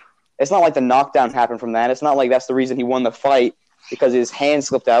on. It's not like the knockdown happened from that. It's not like that's the reason he won the fight because his hand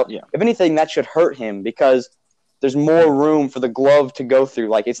slipped out. Yeah. If anything, that should hurt him because there's more room for the glove to go through.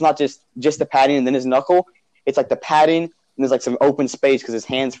 Like it's not just the padding and then his knuckle. It's like the padding and there's like some open space because his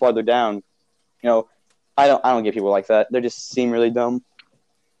hand's farther down. You know, I don't get people like that. They just seem really dumb.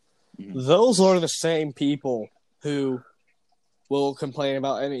 Those are the same people who will complain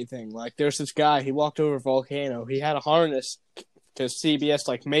about anything. Like, there's this guy, he walked over a volcano. He had a harness because CBS,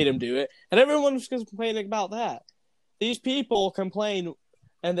 like, made him do it. And everyone was complaining about that. These people complain,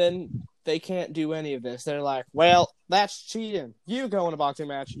 and then they can't do any of this. They're like, well, that's cheating. You go in a boxing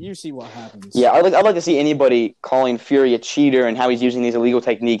match, you see what happens. Yeah, I'd like to see anybody calling Fury a cheater and how he's using these illegal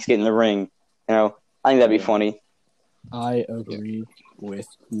techniques to get in the ring. You know, I think that'd be funny. I agree with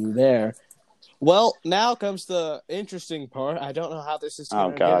you there. Well, now comes the interesting part. I don't know how this is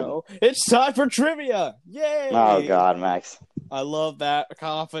going to go. It's time for trivia! Yay! Oh, God, Max. I love that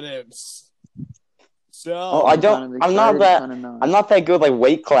confidence. So, I'm not that good like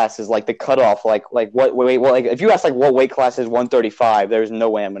weight classes, like the cutoff, like what weight. Well, like if you ask like what weight class is 135, there's no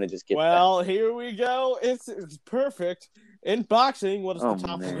way I'm gonna just get. Well, here we go. It's perfect. In boxing, what is the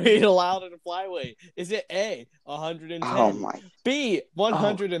top weight allowed in a flyweight? Is it A, 110, Oh my! B,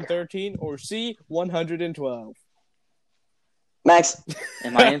 113, or C, 112? Max,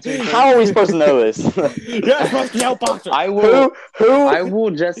 Am I answering? how are we supposed to know this? You're supposed to know boxing. I will. Who? I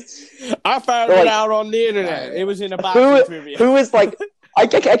will just. I found Like- it out on the internet. It was in a boxing trivia. Who is like? I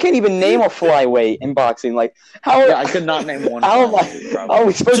can't even name a flyweight in boxing. Like how? Yeah, I could not name one. How am probably. How are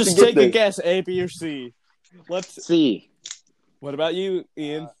we supposed Just to get take this? a guess, A, B, or C. Let's. C. What about you,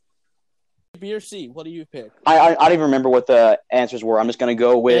 Ian? B or C? What do you pick? I don't even remember what the answers were. I'm just gonna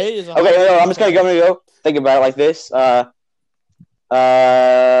go with. A is Okay, no, I'm gonna go. Think about it like this.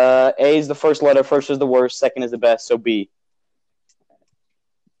 A is the first letter. First is the worst. Second is the best. So B.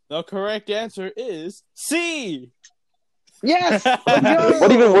 The correct answer is C. Yes.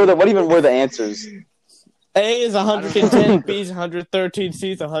 What even were the answers? A is 110, B is 113,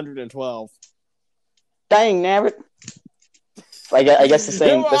 C is 112. Dang, nabbit. I guess the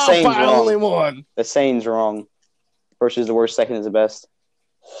saying's only wrong. one. The saying's wrong. First is the worst. Second is the best.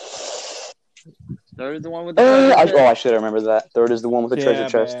 Third is the one with the. I should have remembered that. Third is the one with the treasure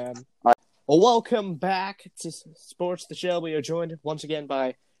chest. Man. Well, welcome back to Sports the Show. We are joined once again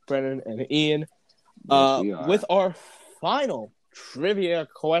by Brennan and Ian Yes, we are. with our final trivia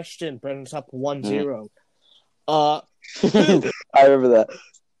question. Brennan's up 1-0. Who I remember that.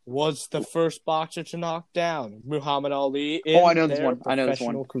 was the first boxer to knock down Muhammad Ali in Oh, I know this their one. I know this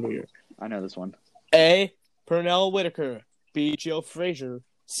one. professional career? I know this one. A. Pernell Whitaker. B. Joe Frazier.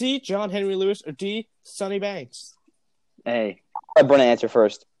 C. John Henry Lewis. Or D. Sonny Banks. A. Let Brennan answer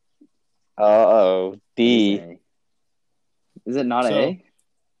first. D. A. Is it not So- A?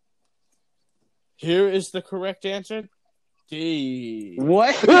 Here is the correct answer. D.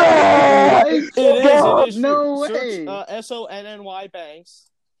 What? It is. No Search, way. Sonny Banks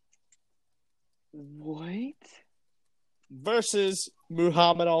What? versus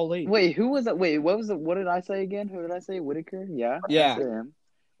Muhammad Ali. Wait, who was that? Wait, what was it? What did I say again? Who did I say? Whitaker? Yeah. Yeah. I said him.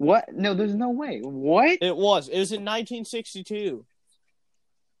 What? No, there's no way. What? It was in 1962.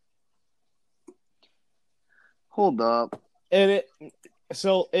 Hold up. And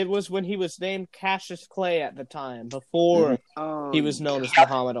it was when he was named Cassius Clay at the time, before Oh, he was known as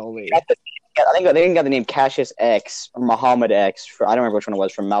Muhammad Ali. Yeah, I think they got the name Cassius X or Muhammad X. I don't remember which one it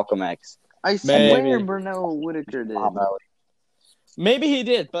was from Malcolm X. I swear Maybe. Bernell Whitaker did. Muhammad Ali. Maybe he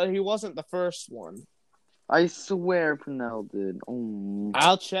did, but he wasn't the first one. I swear Bernell did. Oh.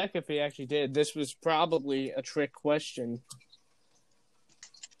 I'll check if he actually did. This was probably a trick question.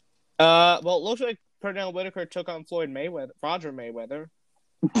 Well, it looks like Pernell Whitaker took on Roger Mayweather.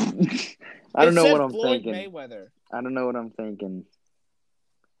 I don't It know said what I'm Floyd thinking. Mayweather. I don't know what I'm thinking.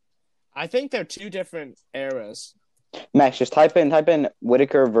 I think they're two different eras. Max, just type in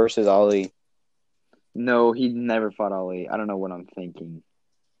Whitaker versus Ali. No, he never fought Ali. I don't know what I'm thinking.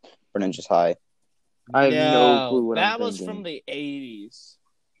 Brennan just high. I have no clue what I'm that was thinking. from the 80s.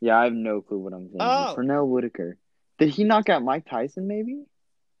 Yeah, I have no clue what I'm thinking. Oh. Pernell Whitaker. Did he knock out Mike Tyson, maybe?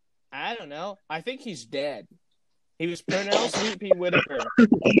 I don't know. I think he's dead. He was Pernell Sweet Pea Whitaker.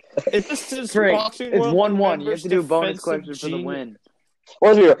 It's just his Great. boxing It's world 1-1. You have remembers to do a bonus defensive question for the genius. win.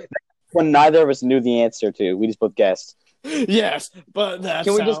 Well, let's be real. When neither of us knew the answer to, we just both guessed. Yes, but that's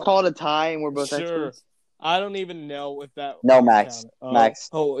Can we just how- call it a tie and we're both Sure. experts? I don't even know if that. No, Max. counted. Max.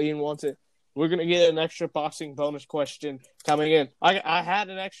 Oh, Ian wants it. We're gonna get an extra boxing bonus question coming in. I had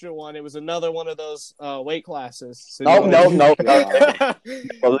an extra one. It was another one of those weight classes. So No. no.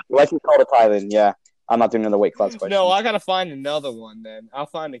 Well, let's just call it a tie then. Yeah, I'm not doing another weight class question. No, I gotta find another one then. I'll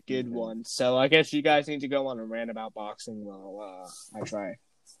find a good Okay. one. So I guess you guys need to go on a rant about boxing while I try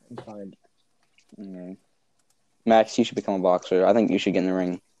and find. Okay. Max, you should become a boxer. I think you should get in the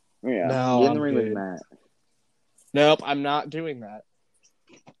ring. Yeah. No, Get in the I'm ring good. with Matt. Nope, I'm not doing that.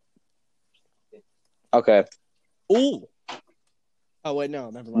 Okay, Ooh. Oh wait, no,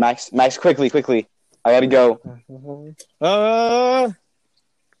 never mind. Max, quickly. I gotta go. Where are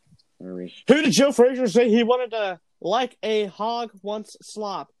we? Who did Joe Frazier say he wanted to like a hog once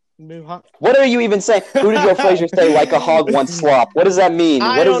slop? What are you even saying? Who did Joe Frazier say like a hog once slop? What does that mean?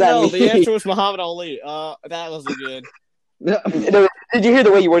 I What don't does that know. mean? The answer was Muhammad Ali. That wasn't good. Did you hear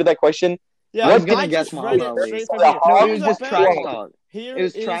the way you worded that question? Yeah, I was gonna I guess just Muhammad read it Ali. straight from No, here. it No, How it was that just bad? trash talk. Here It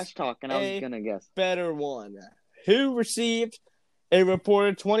was is trash talk, and I a- was gonna guess. better one. Who received a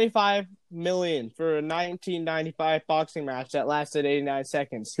reported $25 million for a 1995 boxing match that lasted 89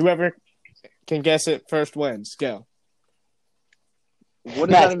 seconds? Whoever can guess it first wins. Go. What does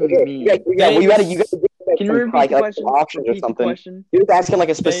Max, that even mean? yeah, well, you gotta give Can you repeat like, the question? some options or Repeat the something. question. You're just asking like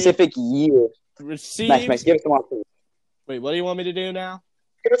a specific year. Received. Max, give us some options. Wait, what do you want me to do now?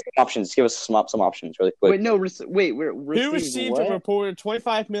 Give us some options. Give us some options really quick. Wait, no. We're Who received what? a reported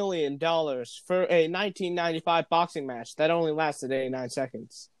 $25 million for a 1995 boxing match that only lasted 89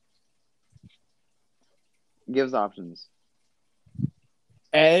 seconds? Give us options.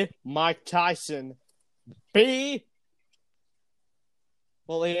 A. Mike Tyson. B.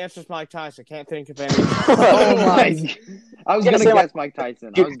 Well, the answer's Mike Tyson. Can't think of any. Oh my! I was Gonna gonna say, guess Mike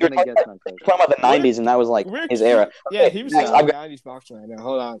Tyson. I was gonna guess Mike Tyson. We're talking about the 90s, and that was like Rick- his era. Yeah, he was Max, in the I've got- 90s boxing right now.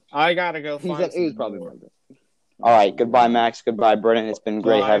 Hold on. I gotta go He find said it was some probably more. Mike Tyson. All right, goodbye, Max. Goodbye, Brennan. It's been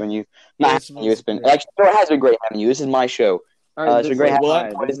great Bye. having you. Not This having you. It's was been great. actually, no, it has been great having you. This is my show. All right, it's this a great is a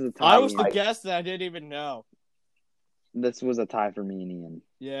What? tie. This is a tie. I was the Mike. guest that I didn't even know. This was a tie for me and Ian.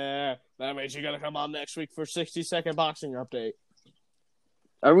 Yeah, that means you gotta come on next week for 60-second boxing update.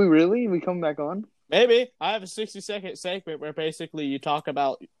 Are we really? We coming back on? Maybe. I have a 60-second segment where basically you talk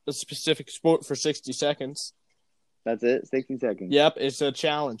about a specific sport for 60 seconds. That's it. 60 seconds. Yep, it's a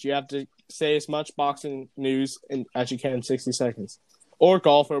challenge. You have to say as much boxing news as you can in 60 seconds. Or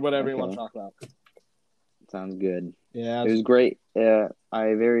golf or whatever you want to talk about. Sounds good. Yeah, It was great. I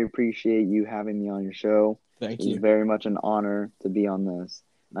very appreciate you having me on your show. thank It was you. very much an honor to be on this.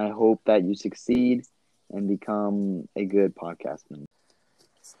 I hope that you succeed and become a good podcaster.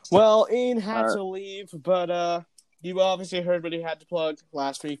 Well, Ian had Alright. to leave, but you obviously heard what he had to plug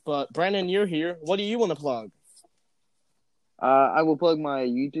last week. But Brandon, you're here. What do you want to plug? I will plug my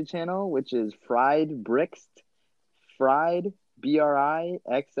YouTube channel, which is Fried Brixt. Fried BRIXXXT.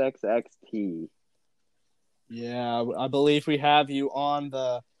 Yeah, I believe we have you on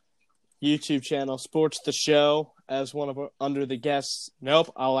the YouTube channel Sports the Show as one of under the guests.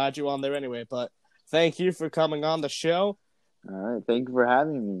 Nope, I'll add you on there anyway. But thank you for coming on the show. All right, thank you for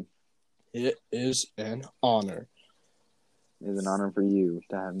having me. It is an honor. It is an honor for you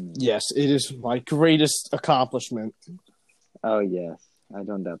to have me. Yes, it is my greatest accomplishment. Oh yes, I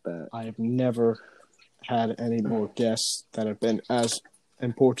don't doubt that. I have never had any more guests that have been as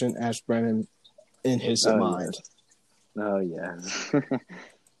important as Brennan in his mind. Yes. Oh yes.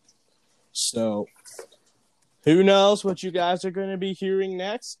 So, who knows what you guys are going to be hearing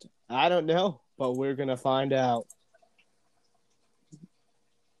next? I don't know, but we're going to find out.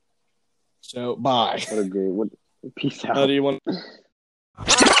 So, bye. What a great. Peace out. How do you want?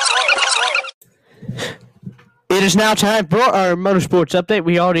 It is now time for our motorsports update.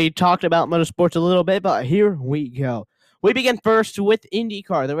 We already talked about motorsports a little bit, but here we go. We begin first with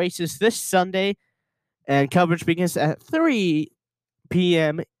IndyCar. The race is this Sunday, and coverage begins at 3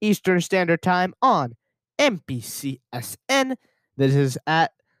 p.m. Eastern Standard Time on NBCSN. This is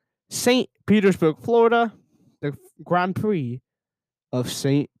at St. Petersburg, Florida, the Grand Prix of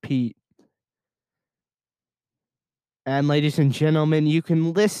St. Pete. And ladies and gentlemen, you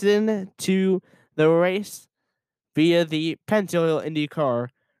can listen to the race via the Pennzoil IndyCar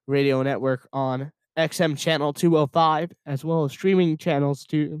radio network on XM Channel 205, as well as streaming channels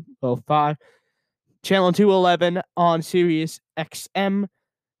 205, Channel 211 on Sirius XM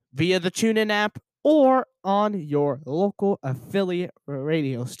via the TuneIn app or on your local affiliate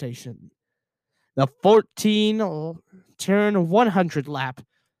radio station. The 14-turn 100-lap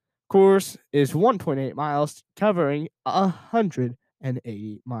course is 1.8 miles, covering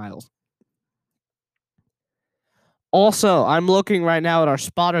 180 miles. Also, I'm looking right now at our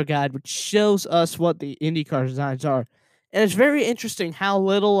spotter guide, which shows us what the IndyCar designs are. And it's very interesting how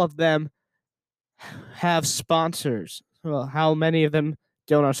little of them have sponsors. Well, how many of them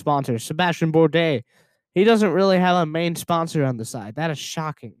don't have sponsors. Sebastian Bourdais, he doesn't really have a main sponsor on the side. That is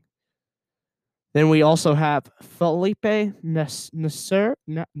shocking. Then we also have Felipe Nasser.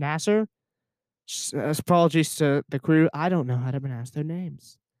 Apologies to the crew. I don't know how to pronounce their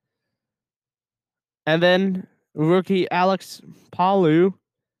names. And then rookie Alex Palou,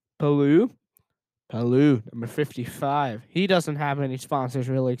 number 55. He doesn't have any sponsors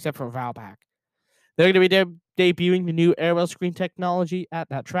really, except for Valpak. They're going to be debuting the new aerial screen technology at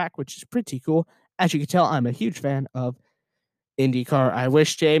that track, which is pretty cool. As you can tell, I'm a huge fan of IndyCar. I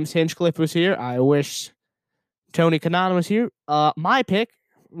wish James Hinchcliffe was here. I wish Tony Kanaan was here. My pick,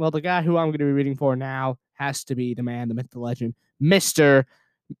 well, the guy who I'm going to be rooting for now has to be the man, the myth, the legend, Mr.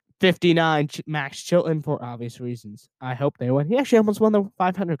 59 Max Chilton, for obvious reasons. I hope they win. He actually almost won the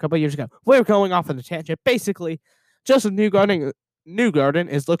 500 a couple years ago. We're going off on a tangent. Basically, Joseph Newgarden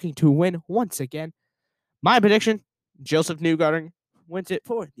is looking to win once again. My prediction, Joseph Newgarden wins it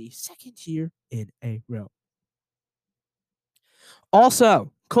for the second year in a row.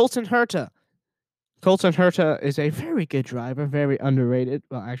 Also, Colton Herta. Colton Herta is a very good driver, very underrated.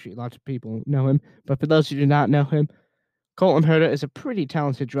 Well, actually, lots of people know him. But for those who do not know him, Colton Herta is a pretty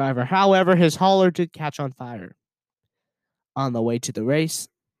talented driver. However, his hauler did catch on fire on the way to the race.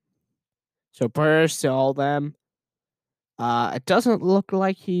 So prayers to all them. It doesn't look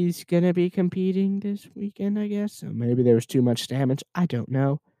like he's going to be competing this weekend, I guess. So maybe there was too much damage. I don't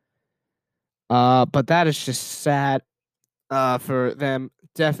know. But that is just sad for them.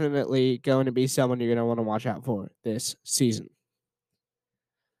 Definitely going to be someone you're going to want to watch out for this season.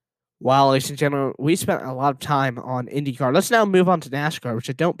 Wow, ladies and gentlemen, we spent a lot of time on IndyCar. Let's now move on to NASCAR, which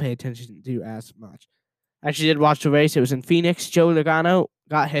I don't pay attention to as much. I actually did watch the race. It was in Phoenix. Joey Logano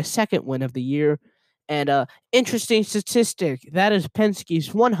got his second win of the year. And interesting statistic, that is Penske's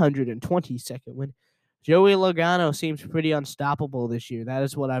 122nd win. Joey Logano seems pretty unstoppable this year. That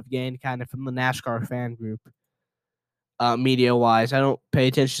is what I've gained kind of from the NASCAR fan group, media-wise. I don't pay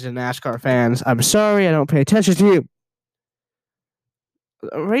attention to NASCAR fans. I'm sorry, I don't pay attention to you.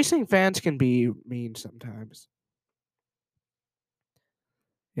 Racing fans can be mean sometimes.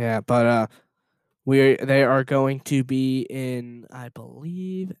 Yeah, but they are going to be in, I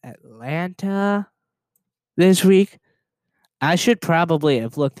believe, Atlanta this week. I should probably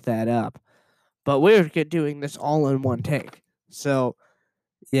have looked that up, but we're doing this all in one take. So,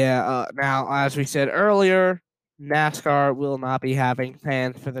 yeah, now, as we said earlier, NASCAR will not be having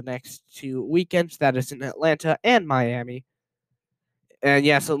fans for the next 2 weekends. That is in Atlanta and Miami. And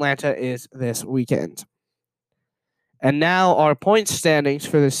yes, Atlanta is this weekend. And now our point standings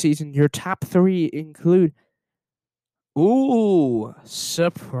for the season. Your top 3 include Ooh,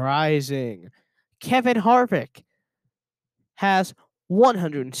 surprising. Kevin Harvick has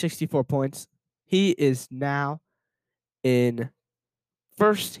 164 points. He is now in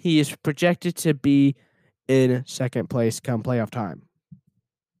first. He is projected to be in second place come playoff time.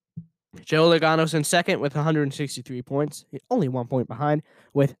 Joe Logano's in second with 163 points. Only 1 point behind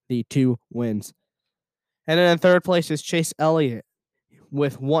with the 2 wins. And then in third place is Chase Elliott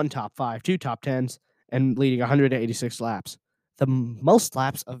with 1 top 5, 2 top 10s, and leading 186 laps. The most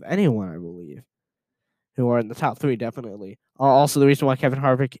laps of anyone, I believe, who are in the top 3, definitely. Also, the reason why Kevin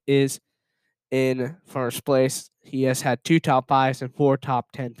Harvick is in first place, he has had 2 top 5s and 4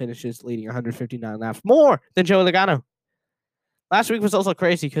 top 10 finishes, leading 159 laps, more than Joe Logano. Last week was also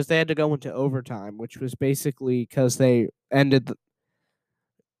crazy because they had to go into overtime, which was basically because they ended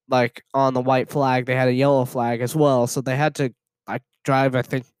on the white flag. They had a yellow flag as well, so they had to drive, I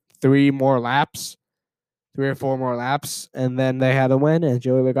think, 3 or 4 more laps, and then they had a win, and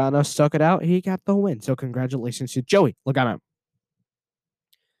Joey Logano stuck it out. He got the win, so congratulations to Joey Logano.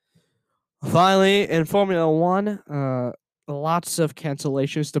 Finally, in Formula One, lots of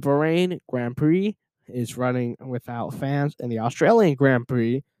cancellations. The Bahrain Grand Prix is running without fans, and the Australian Grand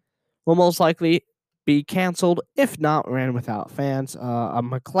Prix will most likely be canceled, if not ran without fans. A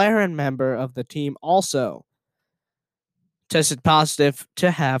McLaren member of the team also tested positive to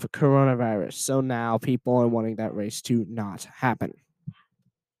have coronavirus, so now people are wanting that race to not happen.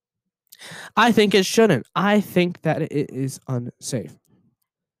 I think it shouldn't. I think that it is unsafe.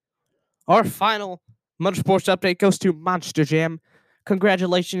 Our final motorsports update goes to Monster Jam.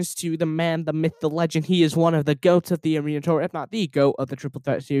 Congratulations to the man, the myth, the legend. He is one of the GOATs of the Arena Tour, if not the GOAT of the Triple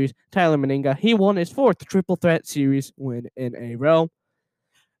Threat Series, Tyler Meninga. He won his 4th Triple Threat Series win in a row.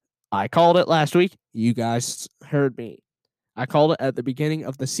 I called it last week. You guys heard me. I called it at the beginning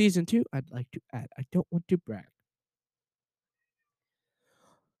of the season, too. I'd like to add, I don't want to brag.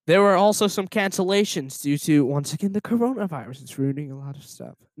 There were also some cancellations due to, once again, the coronavirus. It's ruining a lot of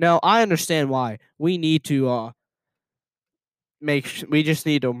stuff. Now, I understand why. We need to we just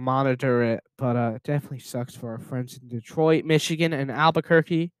need to monitor it, but it definitely sucks for our friends in Detroit, Michigan, and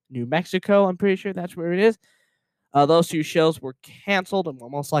Albuquerque, New Mexico. I'm pretty sure that's where it is. Those 2 shows were canceled and will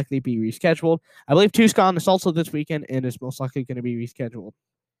most likely be rescheduled. I believe Tucson is also this weekend and is most likely going to be rescheduled.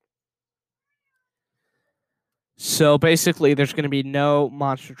 So basically, there's going to be no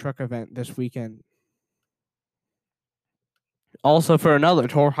monster truck event this weekend. Also, for another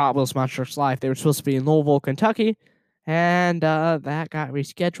tour, Hot Wheels Monster Trucks Live, they were supposed to be in Louisville, Kentucky, and that got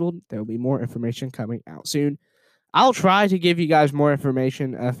rescheduled. There will be more information coming out soon. I'll try to give you guys more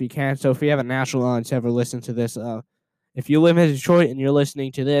information if you can. So if you have a national audience ever listen to this, if you live in Detroit and you're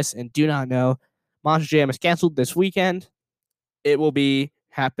listening to this and do not know, Monster Jam is canceled this weekend. It will be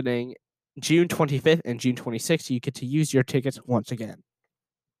happening June 25th and June 26th. You get to use your tickets once again.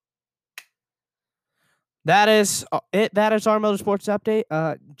 That is it. That is our motorsports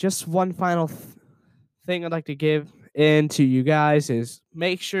update. Just one final thing I'd like to give in to you guys is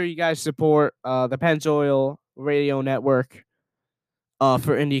make sure you guys support the Pennzoil Radio Network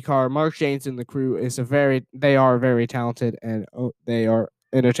for IndyCar. Mark Janes and the crew they are very talented, and they are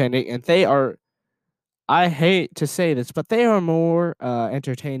entertaining, and they are, I hate to say this, but they are more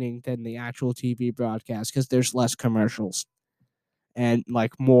entertaining than the actual TV broadcast because there's less commercials and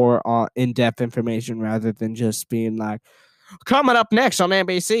more in-depth information rather than just being like, coming up next on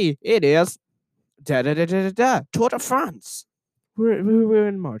NBC, it is Tour de France. We're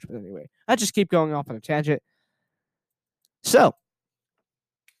in March, but anyway, I just keep going off on a tangent. So,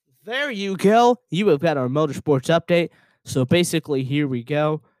 there you go. You have got our motorsports update. So basically, here we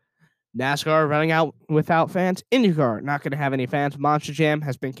go. NASCAR running out without fans. IndyCar not going to have any fans. Monster Jam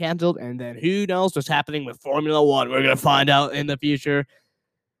has been canceled. And then who knows what's happening with Formula One. We're going to find out in the future.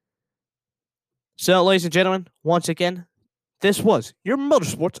 So, ladies and gentlemen, once again, this was your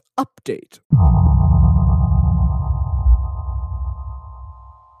motorsports update.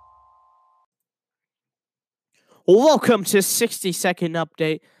 Welcome to 60-second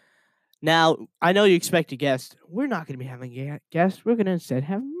update. Now, I know you expect a guest. We're not going to be having a guest. We're going to instead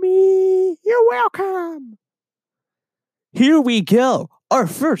have me. You're welcome. Here we go. Our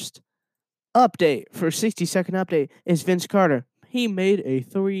first update for 60-second update is Vince Carter. He made a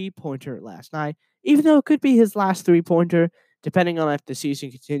 3-pointer last night, even though it could be his last 3-pointer, depending on if the season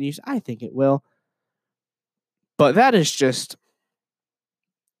continues. I think it will. But that is just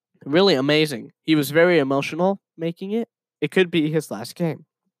really amazing. He was very emotional making it. It could be his last game.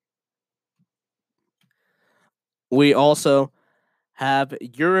 We also have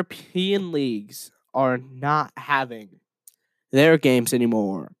European leagues are not having their games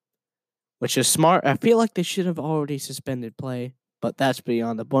anymore. which is smart. I feel like they should have already suspended play, but that's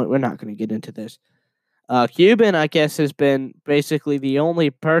beyond the point. We're not going to get into this. Cuban, I guess, has been basically the only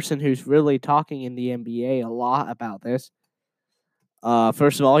person who's really talking in the NBA a lot about this.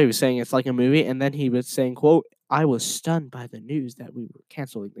 First of all, he was saying it's like a movie, and then he was saying, quote, I was stunned by the news that we were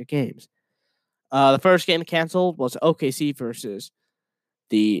canceling the games. The first game canceled was OKC versus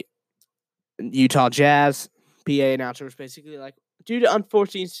the Utah Jazz. PA announcer was basically like, due to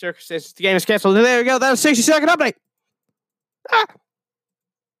unforeseen circumstances, the game is canceled. And there we go. That was a 60-second update. Ah!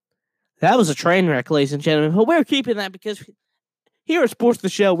 That was a train wreck, ladies and gentlemen. But we're keeping that because here at Sports the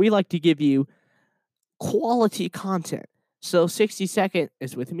Show, we like to give you quality content. So 60 Second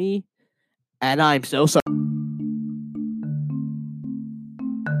is with me, and I'm so sorry.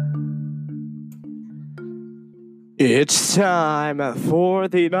 It's time for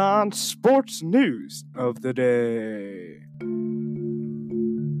the non-sports news of the day.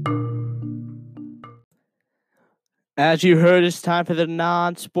 As you heard, it's time for the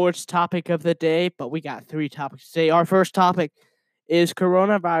non-sports topic of the day, but we got 3 topics today. Our first topic is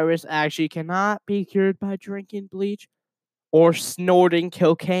coronavirus actually cannot be cured by drinking bleach or snorting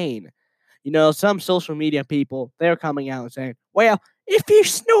cocaine. You know, some social media people, they're coming out and saying, well, if you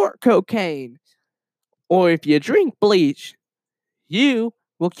snort cocaine or if you drink bleach, you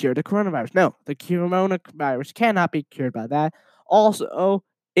will cure the coronavirus. No, the coronavirus cannot be cured by that. Also,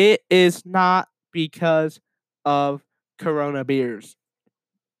 it is not because of Corona beers.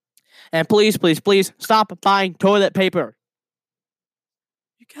 And please, please, please stop buying toilet paper.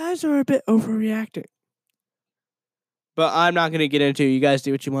 You guys are a bit overreacting. But I'm not going to get into it. You guys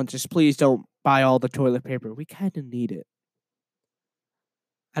do what you want. Just please don't buy all the toilet paper. We kind of need it.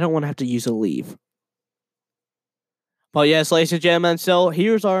 I don't want to have to use a leave. But yes, ladies and gentlemen, so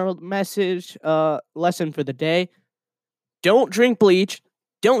here's our message, lesson for the day. Don't drink bleach,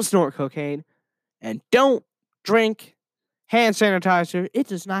 don't snort cocaine, and don't drink hand sanitizer. It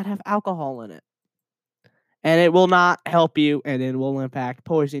does not have alcohol in it. And it will not help you, and it will in fact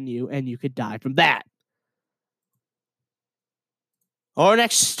poison you, and you could die from that. Our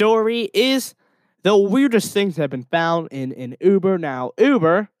next story is the weirdest things that have been found in Uber. Now,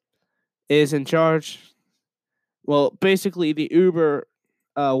 Uber is in charge. Well, basically, the Uber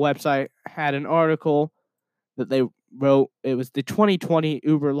website had an article that they wrote. It was the 2020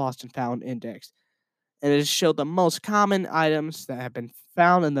 Uber Lost and Found Index. And it showed the most common items that have been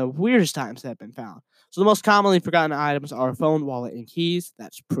found and the weirdest items that have been found. So the most commonly forgotten items are phone, wallet, and keys.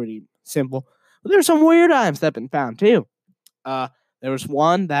 That's pretty simple. But there's some weird items that have been found, too. There was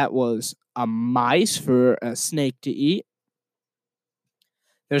one that was a mice for a snake to eat.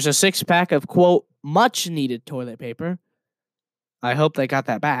 There's a 6-pack of, quote, much-needed toilet paper. I hope they got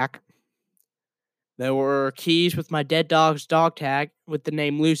that back. There were keys with my dead dog's dog tag with the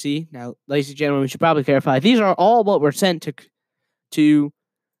name Lucy. Now, ladies and gentlemen, we should probably clarify. These are all what were sent to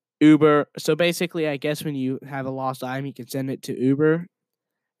Uber. So basically, I guess when you have a lost item, you can send it to Uber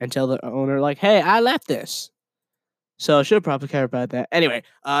and tell the owner, like, hey, I left this. So I should probably clarify that. Anyway,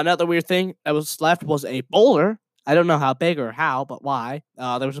 another weird thing that was left was a bowler. I don't know how big or how, but why.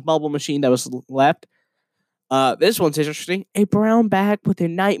 There was a bubble machine that was left. This one's interesting. A brown bag with a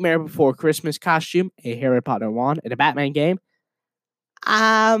Nightmare Before Christmas costume, a Harry Potter wand, and a Batman game.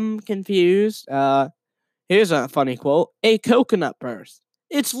 I'm confused. Here's a funny quote. A coconut purse.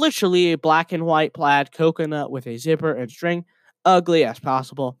 It's literally a black and white plaid coconut with a zipper and string. Ugly as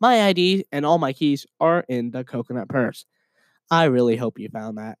possible. My ID and all my keys are in the coconut purse. I really hope you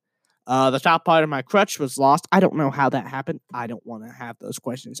found that. The top part of my crutch was lost. I don't know how that happened. I don't want to have those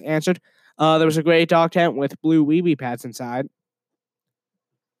questions answered. There was a gray dog tent with blue wee-wee pads inside.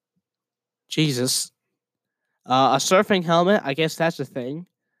 Jesus. A surfing helmet. I guess that's a thing.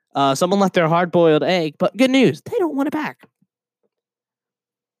 Someone left their hard-boiled egg, but good news. They don't want it back.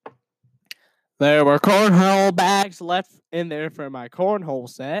 There were cornhole bags left in there for my cornhole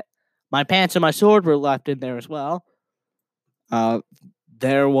set. My pants and my sword were left in there as well.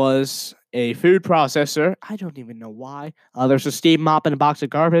 There was a food processor. I don't even know why. There's a steam mop and a box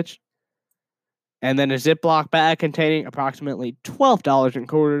of garbage. And then a Ziploc bag containing approximately $12 in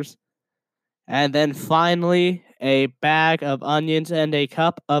quarters. And then finally, a bag of onions and a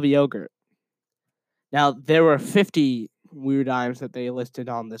cup of yogurt. Now, there were 50 weird items that they listed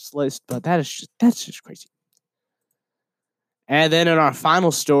on this list, but that's just crazy. And then in our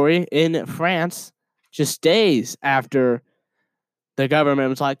final story, in France, just days after the government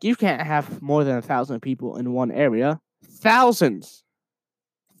was like, you can't have more than 1,000 people in one area. Thousands,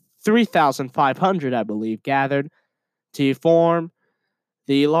 3,500, I believe, gathered to form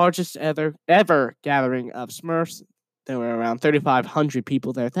the largest ever gathering of Smurfs There were around 3,500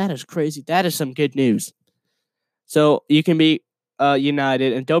 people there. That is crazy. That is some good news. So you can be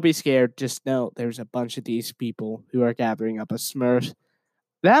united and don't be scared. Just know there's a bunch of these people who are gathering up a Smurfs.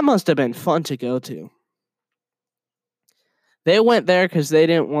 That must have been fun to go to. They went there because they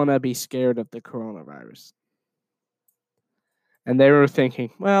didn't want to be scared of the coronavirus. And they were thinking,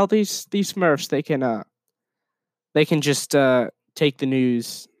 well, these Smurfs, they can just take the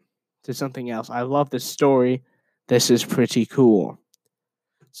news to something else. I love this story. This is pretty cool.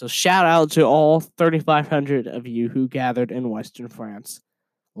 So shout out to all 3,500 of you who gathered in Western France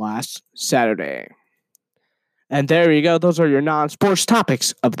last Saturday. And there you go. Those are your non-sports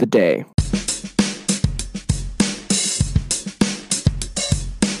topics of the day.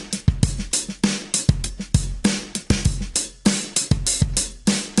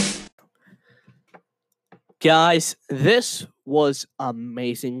 Guys, this was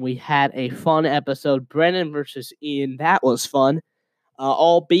amazing. We had a fun episode. Brennan versus Ian. That was fun.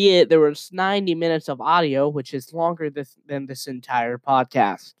 Albeit there was 90 minutes of audio, which is longer than this entire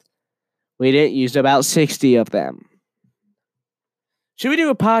podcast. We didn't use about 60 of them. Should we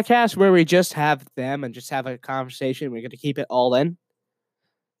do a podcast where we just have them and just have a conversation? We're going to keep it all in?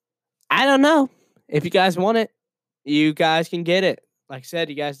 I don't know. If you guys want it, you guys can get it. Like I said,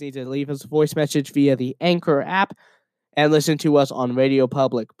 you guys need to leave us a voice message via the Anchor app and listen to us on Radio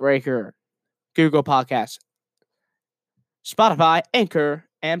Public, Breaker, Google Podcasts, Spotify, Anchor,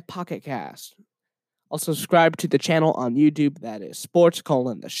 and Pocket Cast. Also subscribe to the channel on YouTube. That is Sports: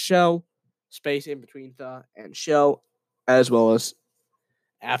 The Show, space in between the and show, as well as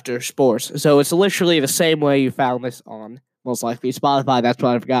After Sports. So it's literally the same way you found this on most likely Spotify. That's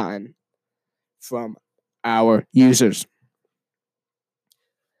what I've gotten from our users.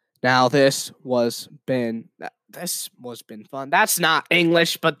 Now this was been fun. That's not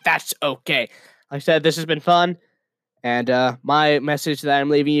English, but that's okay. Like I said, this has been fun. And my message that I'm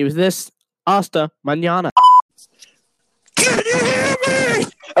leaving you is this: hasta mañana. Can you hear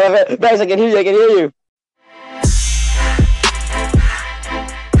me? Guys, I can hear you.